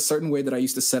there was a certain way that I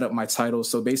used to set up my titles.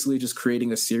 So basically just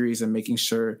creating a series and making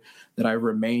sure that I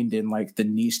remained in like the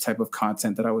niche type of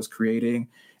content that I was creating.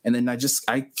 And then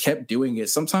I kept doing it.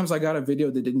 Sometimes I got a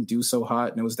video that didn't do so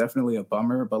hot and it was definitely a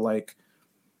bummer, but like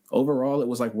overall it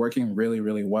was like working really,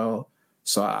 really well.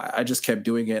 So I just kept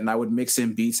doing it, and I would mix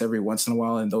in beats every once in a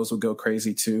while, and those would go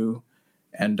crazy too.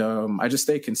 And I just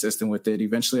stayed consistent with it.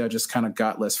 Eventually, I just kind of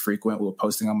got less frequent with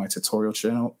posting on my tutorial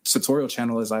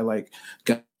channel as I like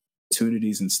got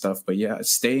opportunities and stuff. But yeah,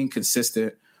 staying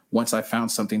consistent once I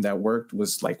found something that worked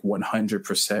was like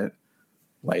 100%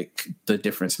 like the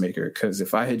difference maker. Because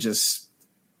if I had just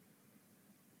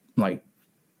like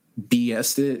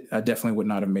BS'd it, I definitely would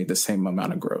not have made the same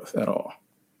amount of growth at all.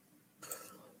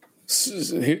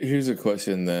 So here's a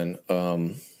question then,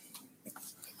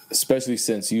 especially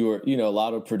since a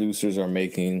lot of producers are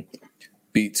making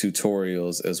beat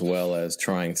tutorials as well as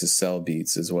trying to sell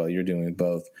beats as well. You're doing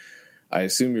both. I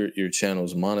assume your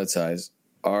channel's monetized.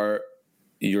 Are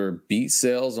your beat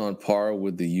sales on par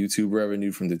with the YouTube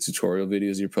revenue from the tutorial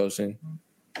videos you're posting?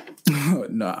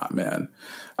 Nah, man.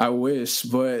 I wish,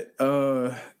 but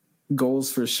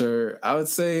goals for sure. I would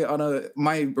say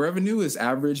my revenue is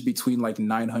average between like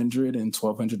 $900 and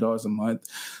 $1,200 a month.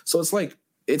 So it's like,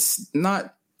 it's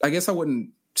not, I guess I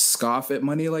wouldn't scoff at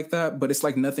money like that, but it's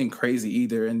like nothing crazy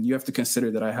either. And you have to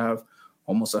consider that I have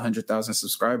almost 100,000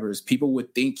 subscribers. People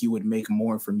would think you would make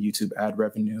more from YouTube ad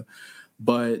revenue,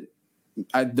 but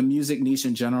the music niche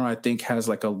in general, I think, has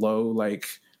like a low like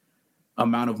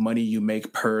amount of money you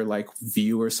make per like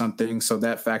view or something, so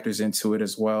that factors into it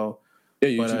as well. Yeah,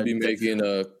 you should be making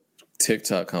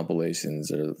TikTok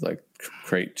compilations or like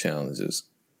crate challenges.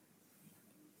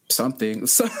 Something.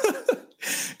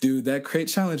 Dude, that crate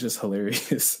challenge is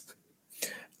hilarious.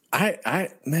 I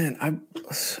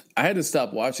had to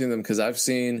stop watching them because I've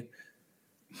seen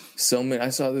so many. I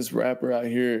saw this rapper out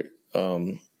here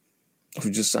who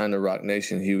just signed to Rock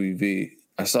Nation, Huey V.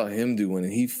 I saw him do one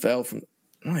and he fell from.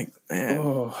 I'm like, man,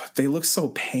 oh, they look so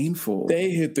painful.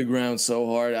 They hit the ground so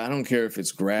hard. I don't care if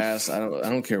it's grass. I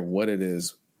don't care what it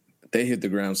is. They hit the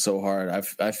ground so hard.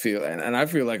 I feel, and I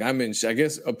feel like I'm in. I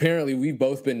guess apparently we've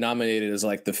both been nominated as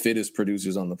like the fittest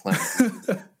producers on the planet.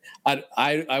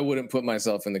 I wouldn't put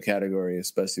myself in the category,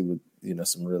 especially with, you know,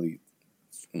 some really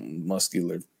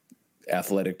muscular,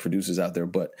 athletic producers out there.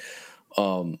 But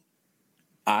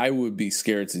I would be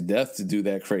scared to death to do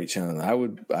that crate challenge. I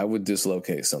would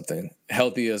dislocate something,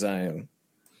 healthy as I am.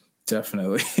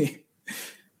 Definitely.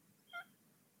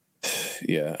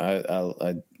 Yeah,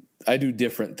 I do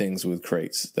different things with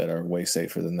crates that are way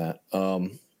safer than that.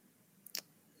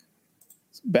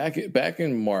 Back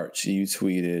in March, you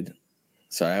tweeted.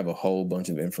 So I have a whole bunch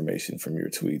of information from your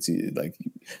tweets. Like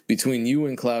between you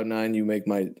and Cloud9, you make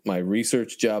my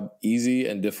research job easy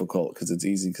and difficult, because it's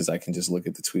easy because I can just look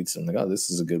at the tweets and I'm like, oh, this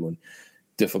is a good one.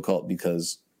 Difficult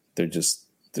because there's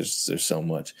so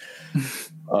much.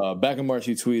 Back in March,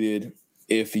 you tweeted,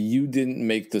 if you didn't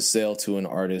make the sale to an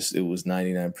artist, it was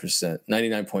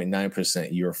 99.9%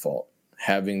 your fault.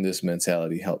 Having this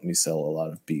mentality helped me sell a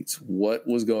lot of beats. What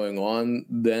was going on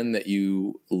then that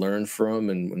you learned from,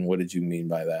 and what did you mean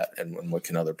by that? And what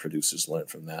can other producers learn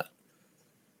from that?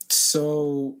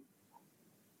 So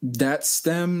that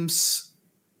stems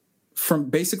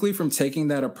from taking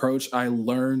that approach. I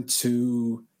learned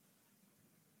to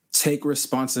take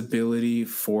responsibility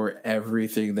for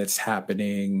everything that's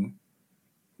happening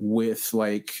with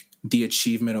like the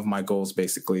achievement of my goals,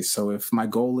 basically. So if my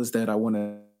goal is that I want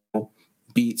to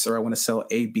beats or I want to sell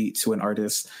a beat to an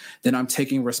artist, then I'm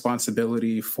taking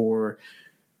responsibility for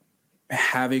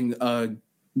having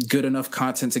good enough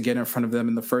content to get in front of them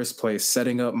in the first place,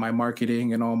 setting up my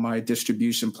marketing and all my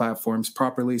distribution platforms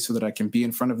properly so that I can be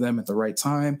in front of them at the right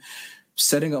time,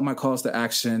 setting up my calls to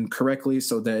action correctly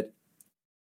so that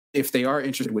if they are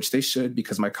interested, which they should,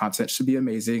 because my content should be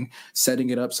amazing,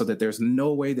 setting it up so that there's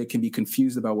no way they can be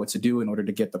confused about what to do in order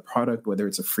to get the product, whether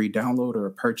it's a free download or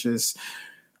a purchase.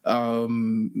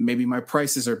 Maybe my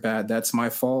prices are bad. That's my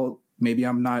fault. Maybe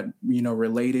I'm not,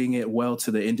 relating it well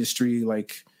to the industry,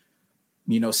 like,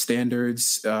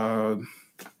 standards.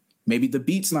 Maybe the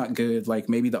beat's not good. Like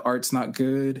maybe the art's not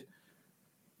good.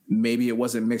 Maybe it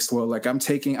wasn't mixed well. Like I'm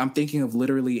thinking of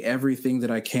literally everything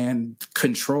that I can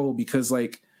control, because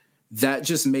like that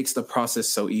just makes the process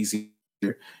so easy,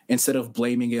 instead of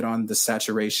blaming it on the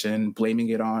saturation, blaming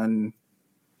it on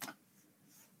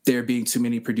there being too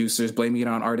many producers, blaming it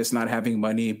on artists not having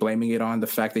money, blaming it on the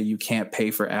fact that you can't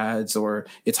pay for ads or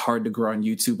it's hard to grow on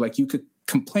YouTube. Like you could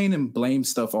complain and blame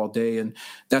stuff all day, and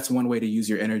that's one way to use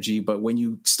your energy. But when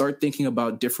you start thinking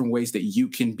about different ways that you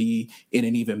can be in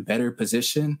an even better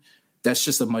position, that's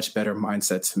just a much better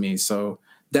mindset to me. So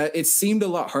that it seemed a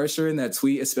lot harsher in that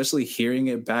tweet, especially hearing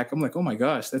it back. I'm like, oh my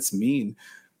gosh, that's mean.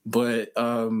 But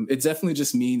it definitely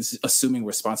just means assuming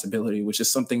responsibility, which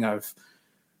is something I've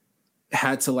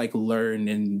had to like learn,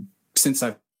 and since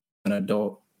I've been an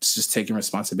adult, it's just taking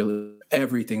responsibility for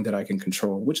everything that I can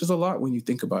control, which is a lot when you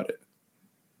think about it.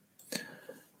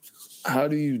 How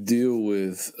do you deal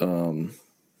with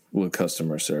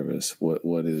customer service?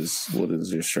 What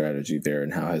is your strategy there,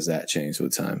 and how has that changed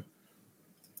with time?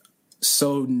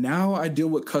 So now I deal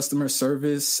with customer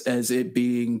service as it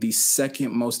being the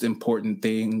second most important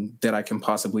thing that I can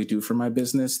possibly do for my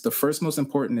business. The first most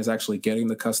important is actually getting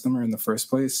the customer in the first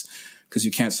place, because you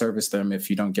can't service them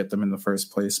if you don't get them in the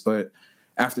first place. But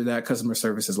after that, customer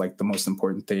service is like the most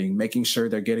important thing, making sure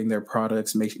they're getting their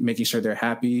products, making sure they're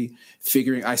happy,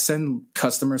 I send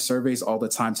customer surveys all the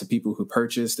time to people who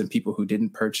purchased and people who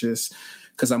didn't purchase,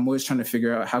 because I'm always trying to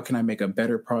figure out how can I make a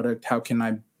better product? How can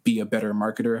I be a better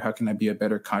marketer? How can I be a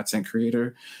better content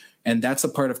creator? And that's a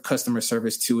part of customer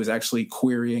service too, is actually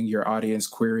querying your audience,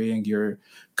 querying your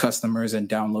customers and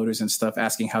downloaders and stuff,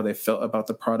 asking how they felt about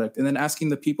the product, and then asking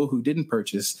the people who didn't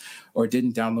purchase or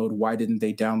didn't download, why didn't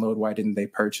they download? Why didn't they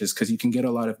purchase? Because you can get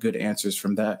a lot of good answers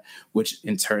from that, which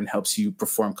in turn helps you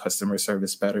perform customer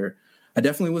service better. I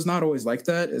definitely was not always like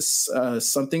that. It's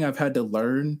something I've had to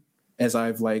learn as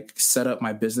I've like set up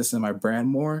my business and my brand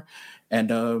more.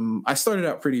 And I started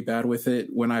out pretty bad with it.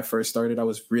 When I first started, I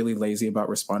was really lazy about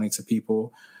responding to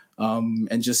people,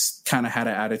 and just kind of had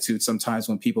an attitude sometimes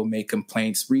when people make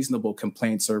complaints, reasonable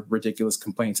complaints or ridiculous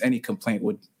complaints. Any complaint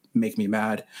would make me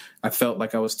mad. I felt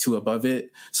like I was too above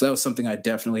it. So that was something I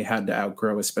definitely had to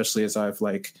outgrow, especially as I've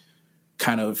like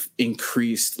kind of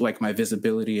increased like my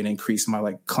visibility and increased my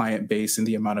like client base and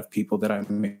the amount of people that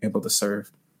I'm able to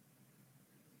serve.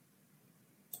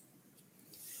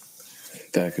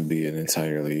 That could be an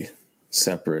entirely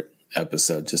separate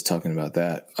episode just talking about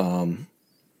that.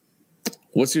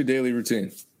 What's your daily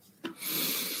routine?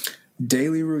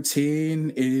 Daily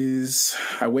routine is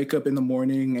I wake up in the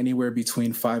morning anywhere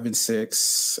between 5 and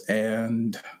 6,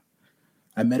 and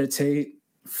I meditate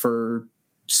for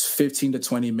 15 to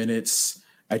 20 minutes.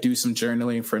 I do some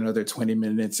journaling for another 20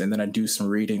 minutes, and then I do some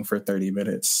reading for 30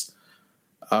 minutes.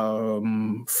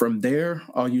 From there,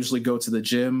 I'll usually go to the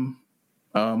gym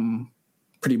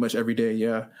pretty much every day,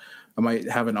 yeah. I might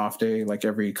have an off day like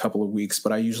every couple of weeks,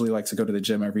 but I usually like to go to the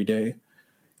gym every day.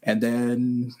 And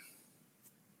then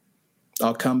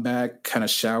I'll come back, kind of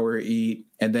shower, eat,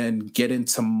 and then get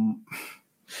into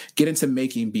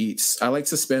making beats. I like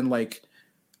to spend like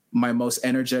my most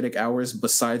energetic hours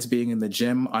besides being in the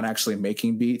gym on actually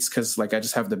making beats, because like I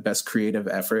just have the best creative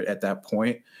effort at that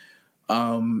point.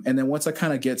 And then once I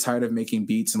kind of get tired of making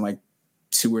beats in like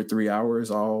 2 or 3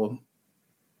 hours, I'll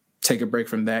take a break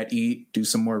from that, eat, do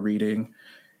some more reading.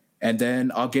 And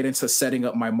then I'll get into setting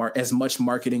up my as much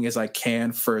marketing as I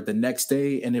can for the next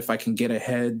day. And if I can get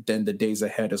ahead, then the days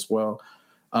ahead as well.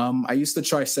 I used to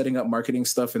try setting up marketing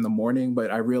stuff in the morning,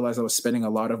 but I realized I was spending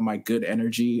a lot of my good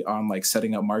energy on like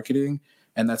setting up marketing.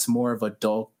 And that's more of a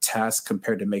dull task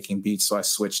compared to making beats. So I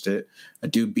switched it. I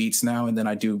do beats now, and then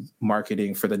I do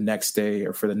marketing for the next day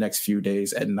or for the next few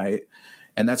days at night.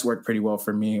 And that's worked pretty well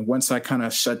for me. Once I kind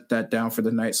of shut that down for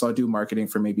the night, so I'll do marketing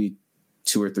for maybe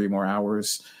 2 or 3 more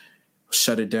hours,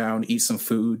 shut it down, eat some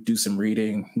food, do some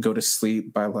reading, go to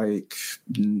sleep by like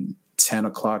 10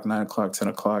 o'clock, 9 o'clock, 10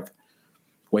 o'clock,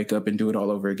 wake up and do it all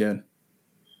over again.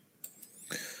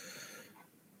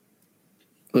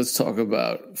 Let's talk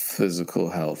about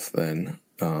physical health then.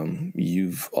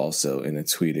 You've also in a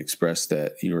tweet expressed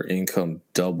that your income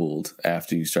doubled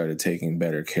after you started taking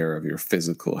better care of your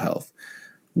physical health.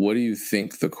 What do you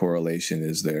think the correlation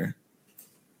is there?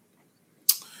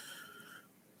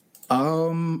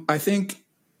 I think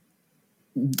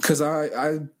because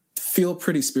I feel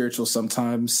pretty spiritual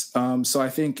sometimes. So I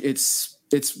think it's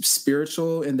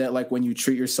spiritual in that, like, when you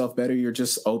treat yourself better, you're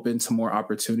just open to more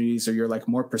opportunities, or you're like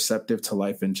more perceptive to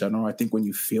life in general. I think when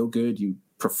you feel good, you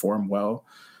perform well.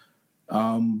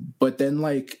 But then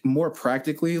like more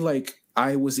practically, like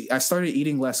I started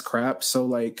eating less crap. So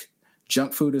like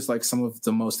junk food is like some of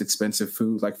the most expensive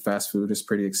food. Like fast food is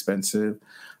pretty expensive.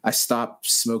 I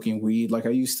stopped smoking weed. Like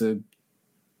I used to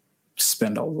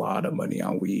spend a lot of money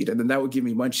on weed, and then that would give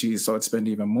me munchies. So I'd spend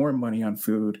even more money on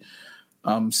food.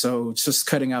 So just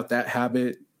cutting out that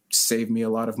habit saved me a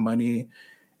lot of money.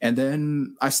 And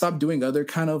then I stopped doing other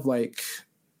kind of like,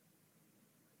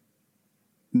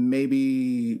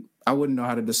 maybe I wouldn't know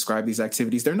how to describe these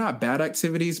activities. They're not bad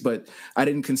activities, but I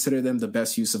didn't consider them the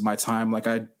best use of my time. Like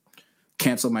I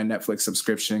canceled my Netflix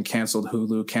subscription, canceled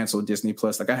Hulu, canceled Disney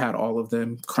Plus. Like I had all of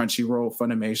them, Crunchyroll,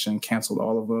 Funimation, canceled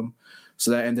all of them.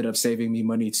 So that ended up saving me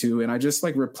money too. And I just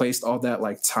like replaced all that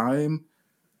like time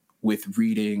with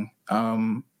reading.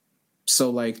 So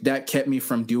like that kept me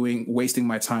from wasting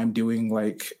my time doing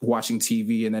like watching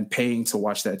TV and then paying to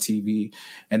watch that TV,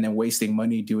 and then wasting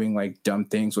money doing like dumb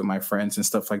things with my friends and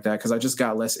stuff like that. Cause I just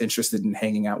got less interested in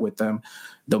hanging out with them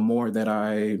the more that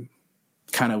I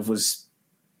kind of was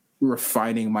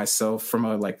refining myself from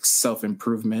a like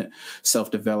self-improvement,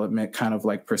 self-development kind of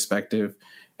like perspective.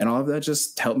 And all of that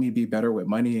just helped me be better with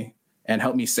money and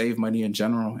helped me save money in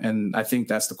general. And I think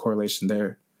that's the correlation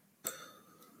there.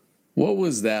 What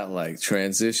was that like,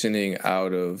 transitioning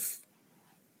out of,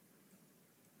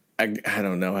 I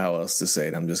don't know how else to say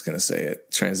it, I'm just going to say it,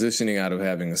 transitioning out of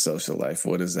having a social life?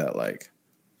 What is that like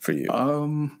for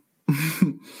you?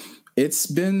 It's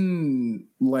been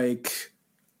like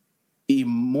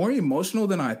more emotional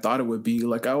than I thought it would be.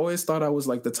 Like I always thought I was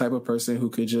like the type of person who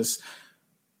could just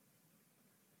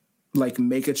like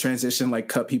make a transition, like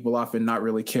cut people off and not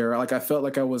really care. Like I felt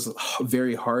like I was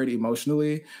very hard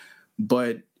emotionally,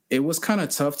 but it was kind of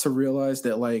tough to realize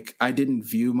that like I didn't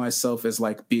view myself as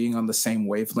like being on the same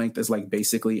wavelength as like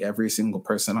basically every single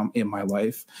person in my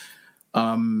life.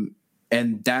 And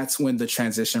that's when the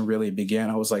transition really began.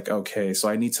 I was like, okay, so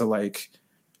I need to like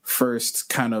first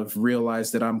kind of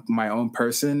realize that I'm my own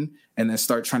person, and then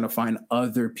start trying to find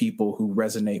other people who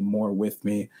resonate more with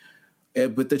me.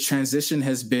 But the transition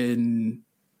has been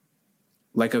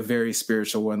like a very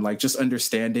spiritual one, like just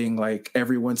understanding like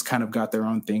everyone's kind of got their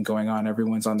own thing going on.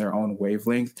 Everyone's on their own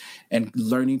wavelength, and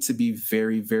learning to be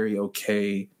very, very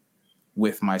okay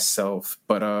with myself.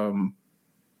 But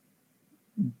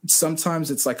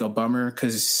sometimes it's like a bummer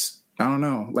because I don't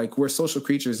know, like we're social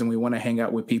creatures and we want to hang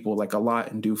out with people like a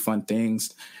lot and do fun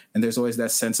things. And there's always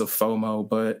that sense of FOMO,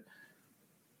 but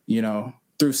you know,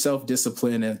 through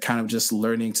self-discipline and kind of just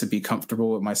learning to be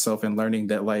comfortable with myself and learning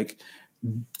that like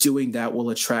doing that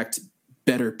will attract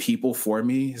better people for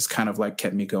me has kind of like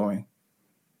kept me going.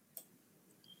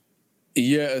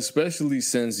 Yeah, especially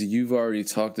since you've already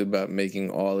talked about making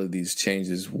all of these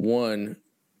changes. One,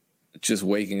 just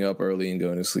waking up early and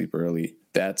going to sleep early.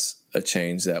 That's a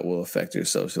change that will affect your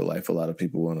social life. A lot of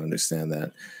people won't understand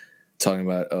that. Talking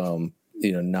about,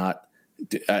 not...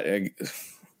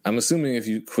 I'm assuming if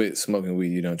you quit smoking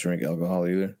weed, you don't drink alcohol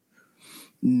either?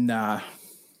 Nah.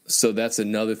 So that's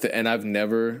another thing. And I've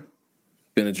never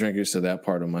been a drinker, so that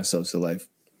part of my social life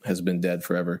has been dead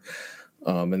forever.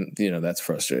 And, that's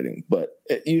frustrating. But,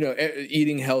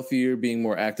 eating healthier, being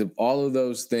more active, all of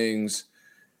those things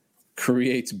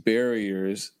creates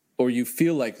barriers, or you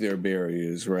feel like they're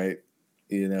barriers, right?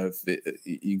 If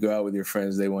you go out with your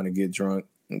friends, they want to get drunk,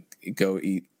 go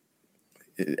eat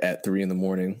at 3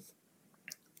 a.m.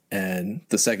 And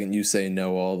the second you say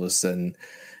no, all of a sudden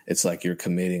it's like you're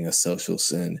committing a social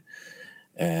sin,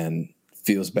 and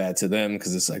feels bad to them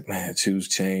because it's like, man, choose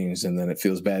change. And then it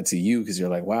feels bad to you because you're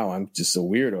like, wow, I'm just a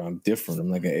weirdo. I'm different. I'm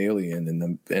like an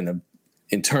alien. And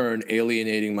in turn,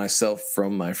 alienating myself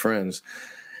from my friends.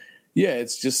 Yeah,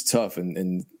 it's just tough.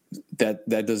 And that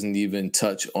doesn't even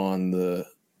touch on the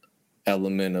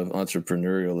element of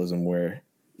entrepreneurialism where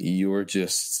you're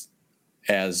just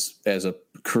as a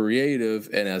creative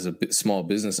and as a small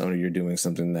business owner, you're doing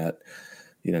something that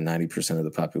 90% of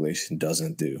the population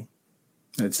doesn't do.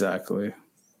 Exactly.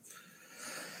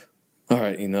 All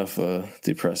right, enough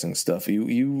depressing stuff.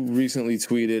 You recently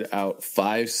tweeted out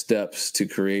 5 steps to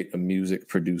create a music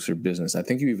producer business. I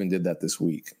think you even did that this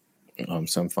week.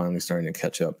 So I'm finally starting to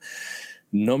catch up.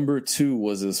 Number 2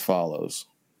 was as follows.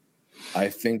 I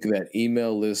think that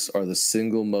email lists are the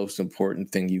single most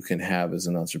important thing you can have as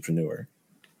an entrepreneur.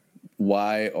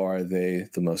 Why are they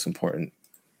the most important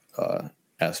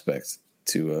aspect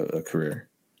to a career?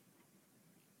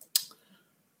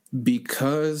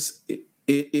 Because it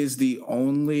is the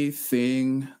only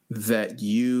thing that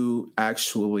you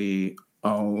actually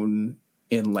own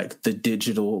in like the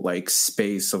digital like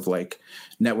space of like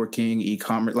networking,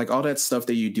 e-commerce, like all that stuff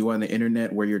that you do on the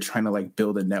internet where you're trying to like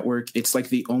build a network. It's like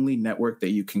the only network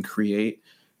that you can create,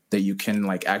 that you can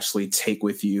like actually take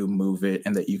with you, move it,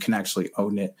 and that you can actually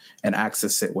own it and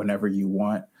access it whenever you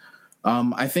want.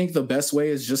 I think the best way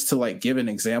is just to like give an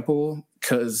example,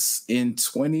 because in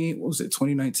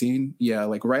 2019? Yeah,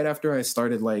 like right after I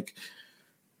started like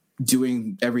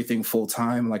doing everything full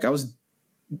time, like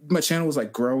my channel was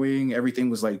like growing, everything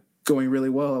was like going really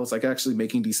well. I was like actually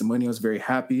making decent money. I was very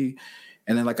happy.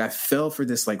 And then like I fell for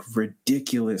this like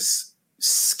ridiculous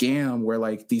scam where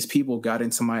like these people got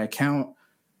into my account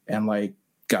and like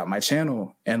got my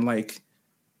channel. And like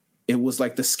it was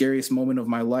like the scariest moment of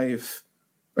my life.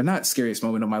 Or not scariest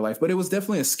moment of my life, but it was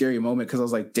definitely a scary moment because I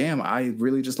was like, damn, I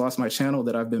really just lost my channel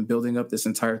that I've been building up this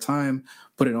entire time,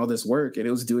 put in all this work, and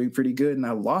it was doing pretty good, and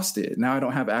I lost it. Now I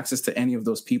don't have access to any of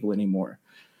those people anymore.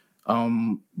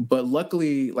 But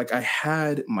luckily, like I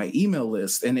had my email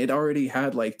list, and it already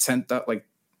had like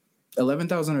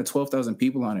 11,000 or 12,000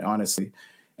 people on it, honestly.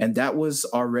 And that was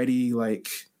already like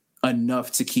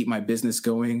enough to keep my business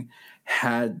going.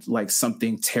 Had like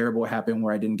something terrible happen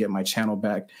where I didn't get my channel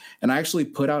back. And I actually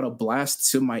put out a blast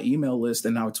to my email list,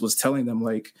 and I was telling them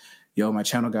like, yo, my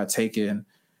channel got taken.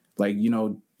 Like,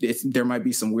 there might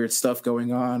be some weird stuff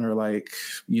going on, or like,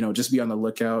 just be on the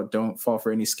lookout. Don't fall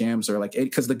for any scams, or like,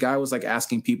 because the guy was like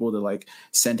asking people to like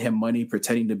send him money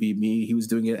pretending to be me. He was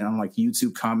doing it on like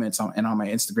YouTube comments and on my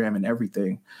Instagram and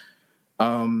everything.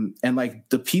 And like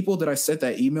the people that I sent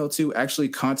that email to actually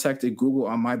contacted Google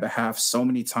on my behalf so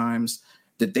many times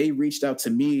that they reached out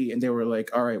to me and they were like,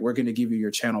 all right, we're going to give you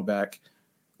your channel back.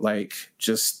 Like,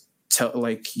 just tell,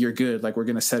 like, you're good. Like, we're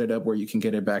going to set it up where you can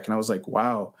get it back. And I was like,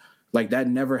 wow, like that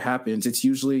never happens. It's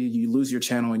usually you lose your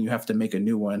channel and you have to make a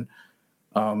new one.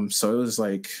 So it was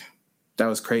like, that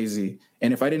was crazy.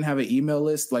 And if I didn't have an email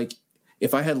list, like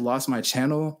if I had lost my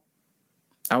channel,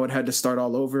 I would have had to start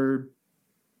all over.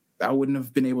 I wouldn't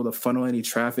have been able to funnel any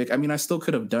traffic. I mean, I still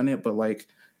could have done it, but like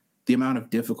the amount of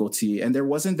difficulty, and there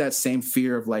wasn't that same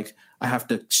fear of like, I have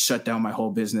to shut down my whole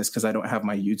business because I don't have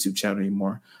my YouTube channel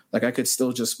anymore. Like I could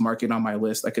still just market on my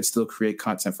list. I could still create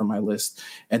content for my list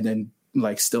and then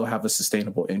like still have a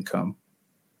sustainable income.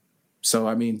 So,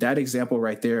 I mean, that example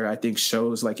right there, I think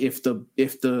shows like if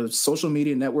the social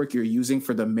media network you're using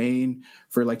for your main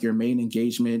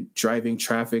engagement, driving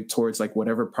traffic towards like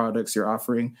whatever products you're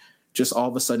offering, just all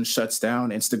of a sudden shuts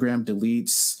down, Instagram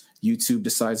deletes, YouTube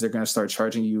decides they're going to start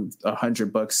charging you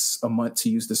 $100 a month to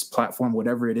use this platform,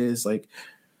 whatever it is, like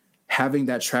having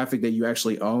that traffic that you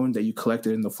actually own, that you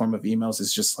collected in the form of emails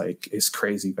is just like, is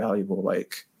crazy valuable.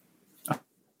 Like,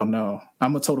 no,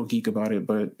 I'm a total geek about it,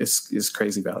 but it's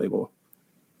crazy valuable.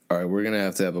 All right, we're gonna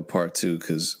have to have a part 2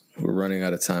 because we're running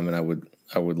out of time, and I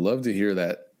would love to hear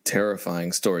that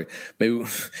terrifying story. Maybe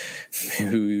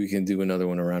we can do another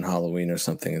one around Halloween or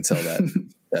something and tell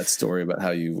that story about how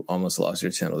you almost lost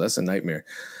your channel. That's a nightmare.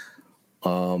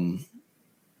 So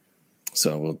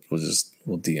we'll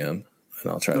DM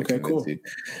and I'll try to convince you.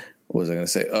 What was I gonna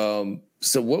say?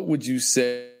 So what would you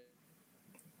say?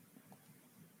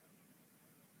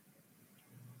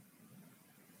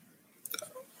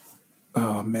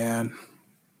 Oh man,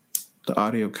 the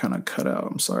audio kind of cut out.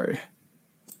 I'm sorry.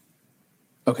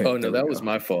 Okay. Oh no, that was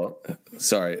my fault.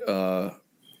 Sorry.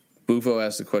 Bufo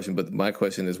asked the question, but my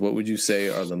question is, what would you say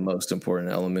are the most important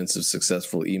elements of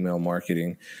successful email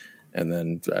marketing? And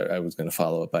then I was going to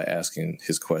follow up by asking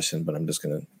his question, but I'm just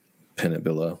going to pin it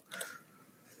below.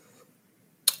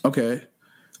 Okay.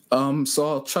 So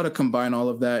I'll try to combine all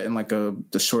of that in like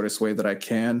the shortest way that I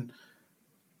can.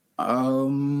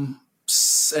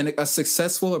 And a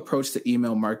successful approach to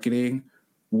email marketing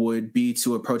would be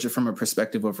to approach it from a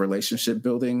perspective of relationship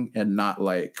building and not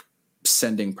like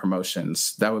sending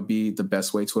promotions. That would be the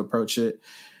best way to approach it.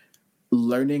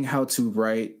 Learning how to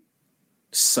write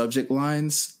subject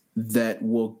lines that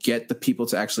will get the people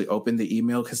to actually open the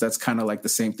email, because that's kind of like the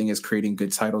same thing as creating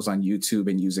good titles on YouTube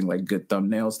and using like good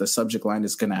thumbnails. The subject line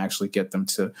is going to actually get them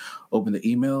to open the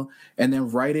email. And then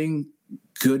writing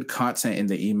good content in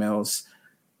the emails,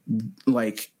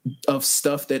 like of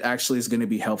stuff that actually is going to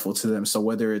be helpful to them. So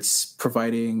whether it's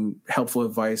providing helpful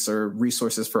advice or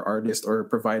resources for artists, or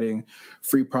providing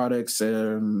free products,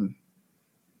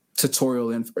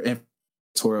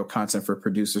 tutorial content for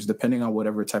producers, depending on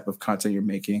whatever type of content you're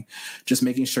making, just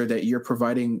making sure that you're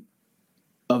providing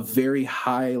a very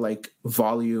high like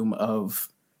volume of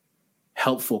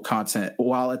helpful content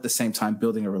while at the same time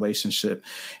building a relationship.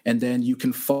 And then you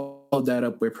can follow that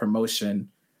up with promotion.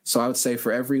 So I would say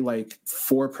for every like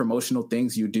 4 promotional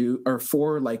things you do, or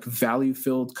 4 like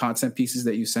value-filled content pieces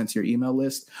that you send to your email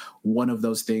list, one of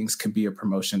those things could be a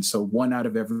promotion. So 1 out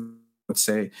of every, I would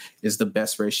say, is the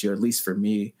best ratio, at least for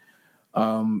me.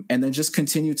 And then just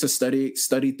continue to study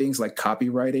things like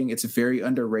copywriting. It's very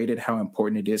underrated how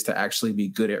important it is to actually be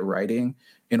good at writing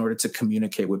in order to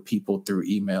communicate with people through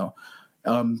email.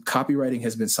 Copywriting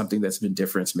has been something that's been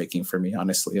difference making for me,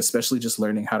 honestly, especially just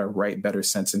learning how to write better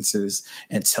sentences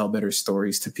and tell better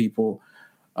stories to people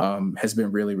has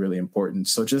been really, really important.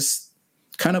 So just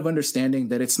kind of understanding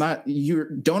that it's not, you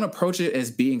don't approach it as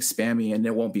being spammy and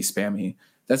it won't be spammy.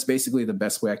 That's basically the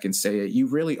best way I can say it. You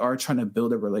really are trying to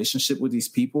build a relationship with these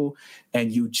people,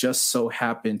 and you just so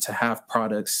happen to have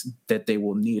products that they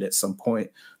will need at some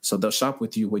point. So they'll shop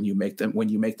with you when you make them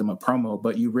a promo,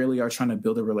 but you really are trying to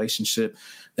build a relationship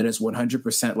that is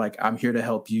 100% like, I'm here to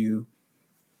help you,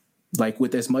 like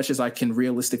with as much as I can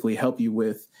realistically help you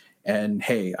with. And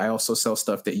hey, I also sell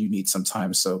stuff that you need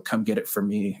sometimes, so come get it from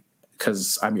me,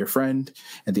 because I'm your friend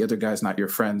and the other guy's not your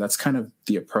friend. That's kind of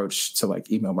the approach to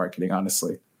like email marketing,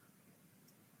 honestly.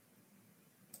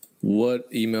 What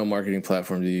email marketing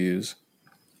platform do you use?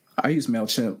 I use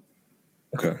MailChimp.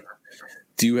 Okay.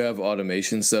 Do you have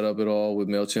automation set up at all with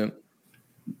MailChimp?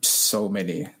 So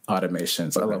many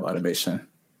automations. Okay. I love automation.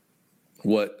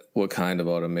 What kind of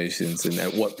automations, and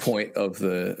at what point of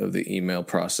the email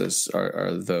process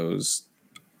are those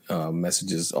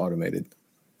messages automated?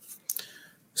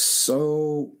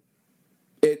 So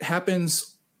it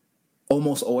happens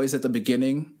almost always at the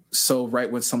beginning. So right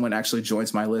when someone actually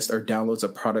joins my list or downloads a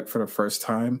product for the first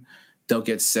time, they'll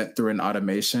get sent through an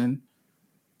automation.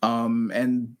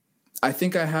 And I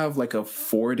think I have like a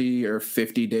 40 or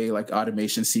 50 day like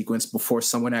automation sequence before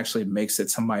someone actually makes it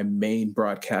to my main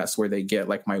broadcast where they get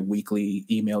like my weekly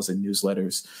emails and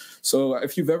newsletters. So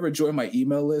if you've ever joined my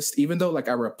email list, even though like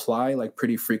I reply like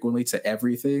pretty frequently to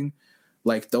everything,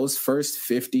 like those first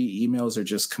 50 emails are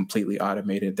just completely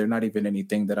automated. They're not even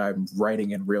anything that I'm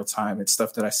writing in real time. It's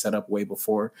stuff that I set up way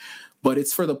before, but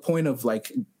it's for the point of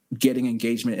like getting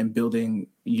engagement and building,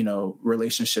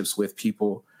 relationships with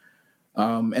people.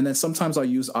 And then sometimes I'll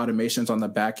use automations on the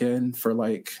back end for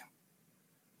like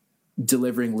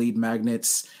delivering lead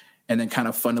magnets and then kind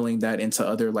of funneling that into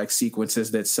other like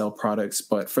sequences that sell products.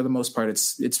 But for the most part,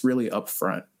 it's really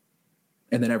upfront.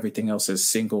 and then everything else is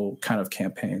single kind of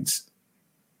campaigns.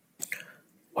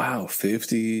 Wow,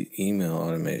 50 email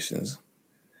automations.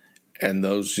 And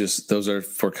those are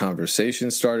for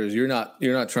conversation starters. You're not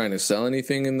trying to sell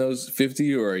anything in those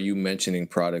 50, or are you mentioning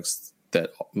products that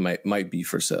might be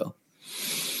for sale?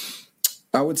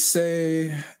 I would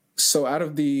say so. Out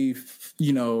of the,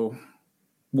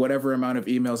 whatever amount of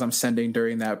emails I'm sending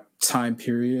during that time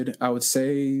period, I would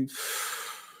say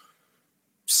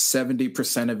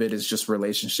 70% of it is just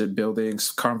relationship building,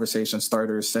 conversation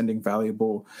starters, sending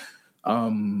valuable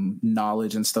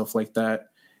knowledge and stuff like that.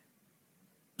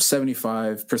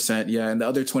 75%, yeah, and the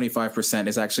other 25%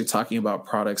 is actually talking about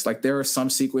products. Like there are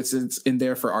some sequences in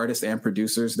there for artists and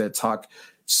producers that talk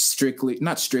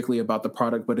not strictly about the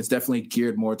product, but it's definitely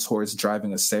geared more towards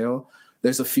driving a sale.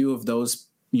 There's a few of those,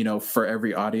 for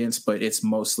every audience, but it's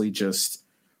mostly just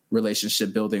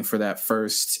relationship building for that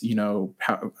first,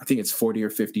 I think it's 40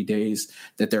 or 50 days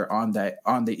that they're on the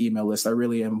email list. I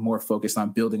really am more focused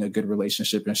on building a good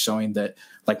relationship and showing that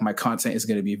like my content is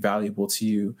going to be valuable to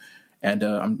you. And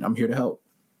I'm here to help.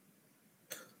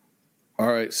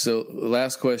 All right. So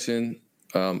last question.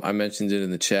 I mentioned it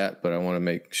in the chat, but I want to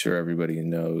make sure everybody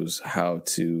knows how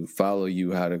to follow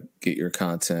you, how to get your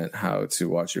content, how to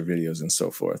watch your videos, and so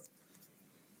forth.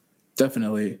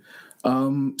 Definitely.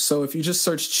 So if you just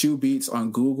search Chew Beats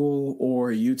on Google or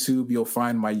YouTube, you'll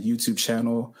find my YouTube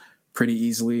channel pretty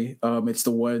easily. It's the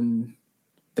one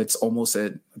that's almost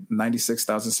at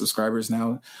 96,000 subscribers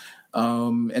now.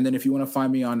 And then if you want to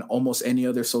find me on almost any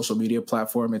other social media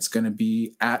platform, it's going to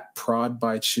be at Prod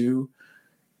by Chew.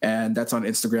 And that's on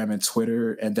Instagram and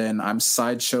Twitter. And then I'm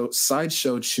Sideshow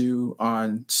Chew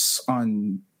on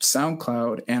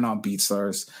SoundCloud and on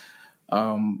BeatStars.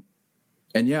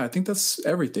 And yeah, I think that's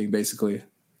everything basically.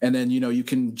 And then, you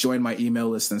can join my email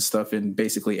list and stuff in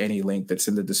basically any link that's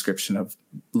in the description of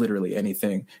literally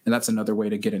anything. And that's another way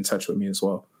to get in touch with me as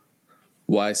well.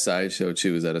 Why Sideshow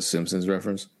Chew? Is that a Simpsons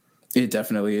reference? It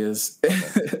definitely is.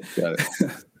 Okay. Got it.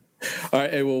 All right.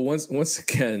 Hey, well, once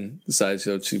again,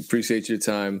 Sideshow Chew, appreciate your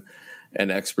time and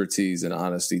expertise and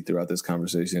honesty throughout this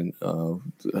conversation.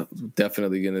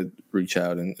 Definitely going to reach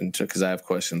out and because I have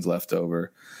questions left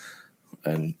over.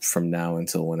 And from now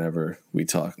until whenever we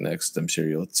talk next, I'm sure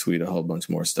you'll tweet a whole bunch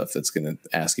more stuff that's going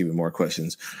to ask even more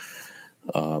questions.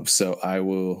 So I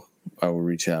will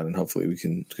reach out and hopefully we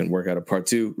can work out a part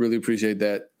 2. Really appreciate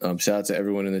that. Shout out to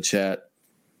everyone in the chat.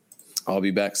 I'll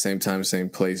be back same time, same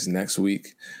place next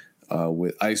week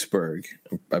with Iceberg.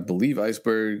 I believe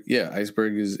Iceberg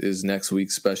is next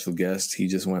week's special guest. He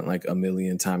just went like 1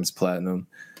 million times platinum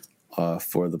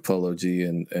for the Polo G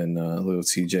and Lil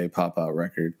TJ Pop Out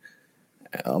record,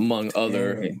 among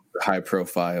other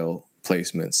high-profile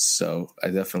placements. So I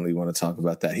definitely want to talk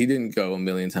about that. He didn't go 1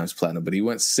 million times platinum, but he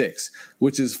went 6,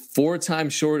 which is 4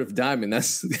 times short of diamond.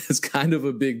 That's kind of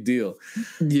a big deal.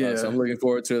 Yeah. So I'm looking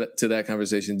forward to that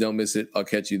conversation. Don't miss it. I'll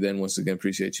catch you then. Once again,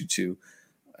 appreciate you, Chew.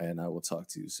 And I will talk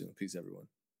to you soon. Peace, everyone.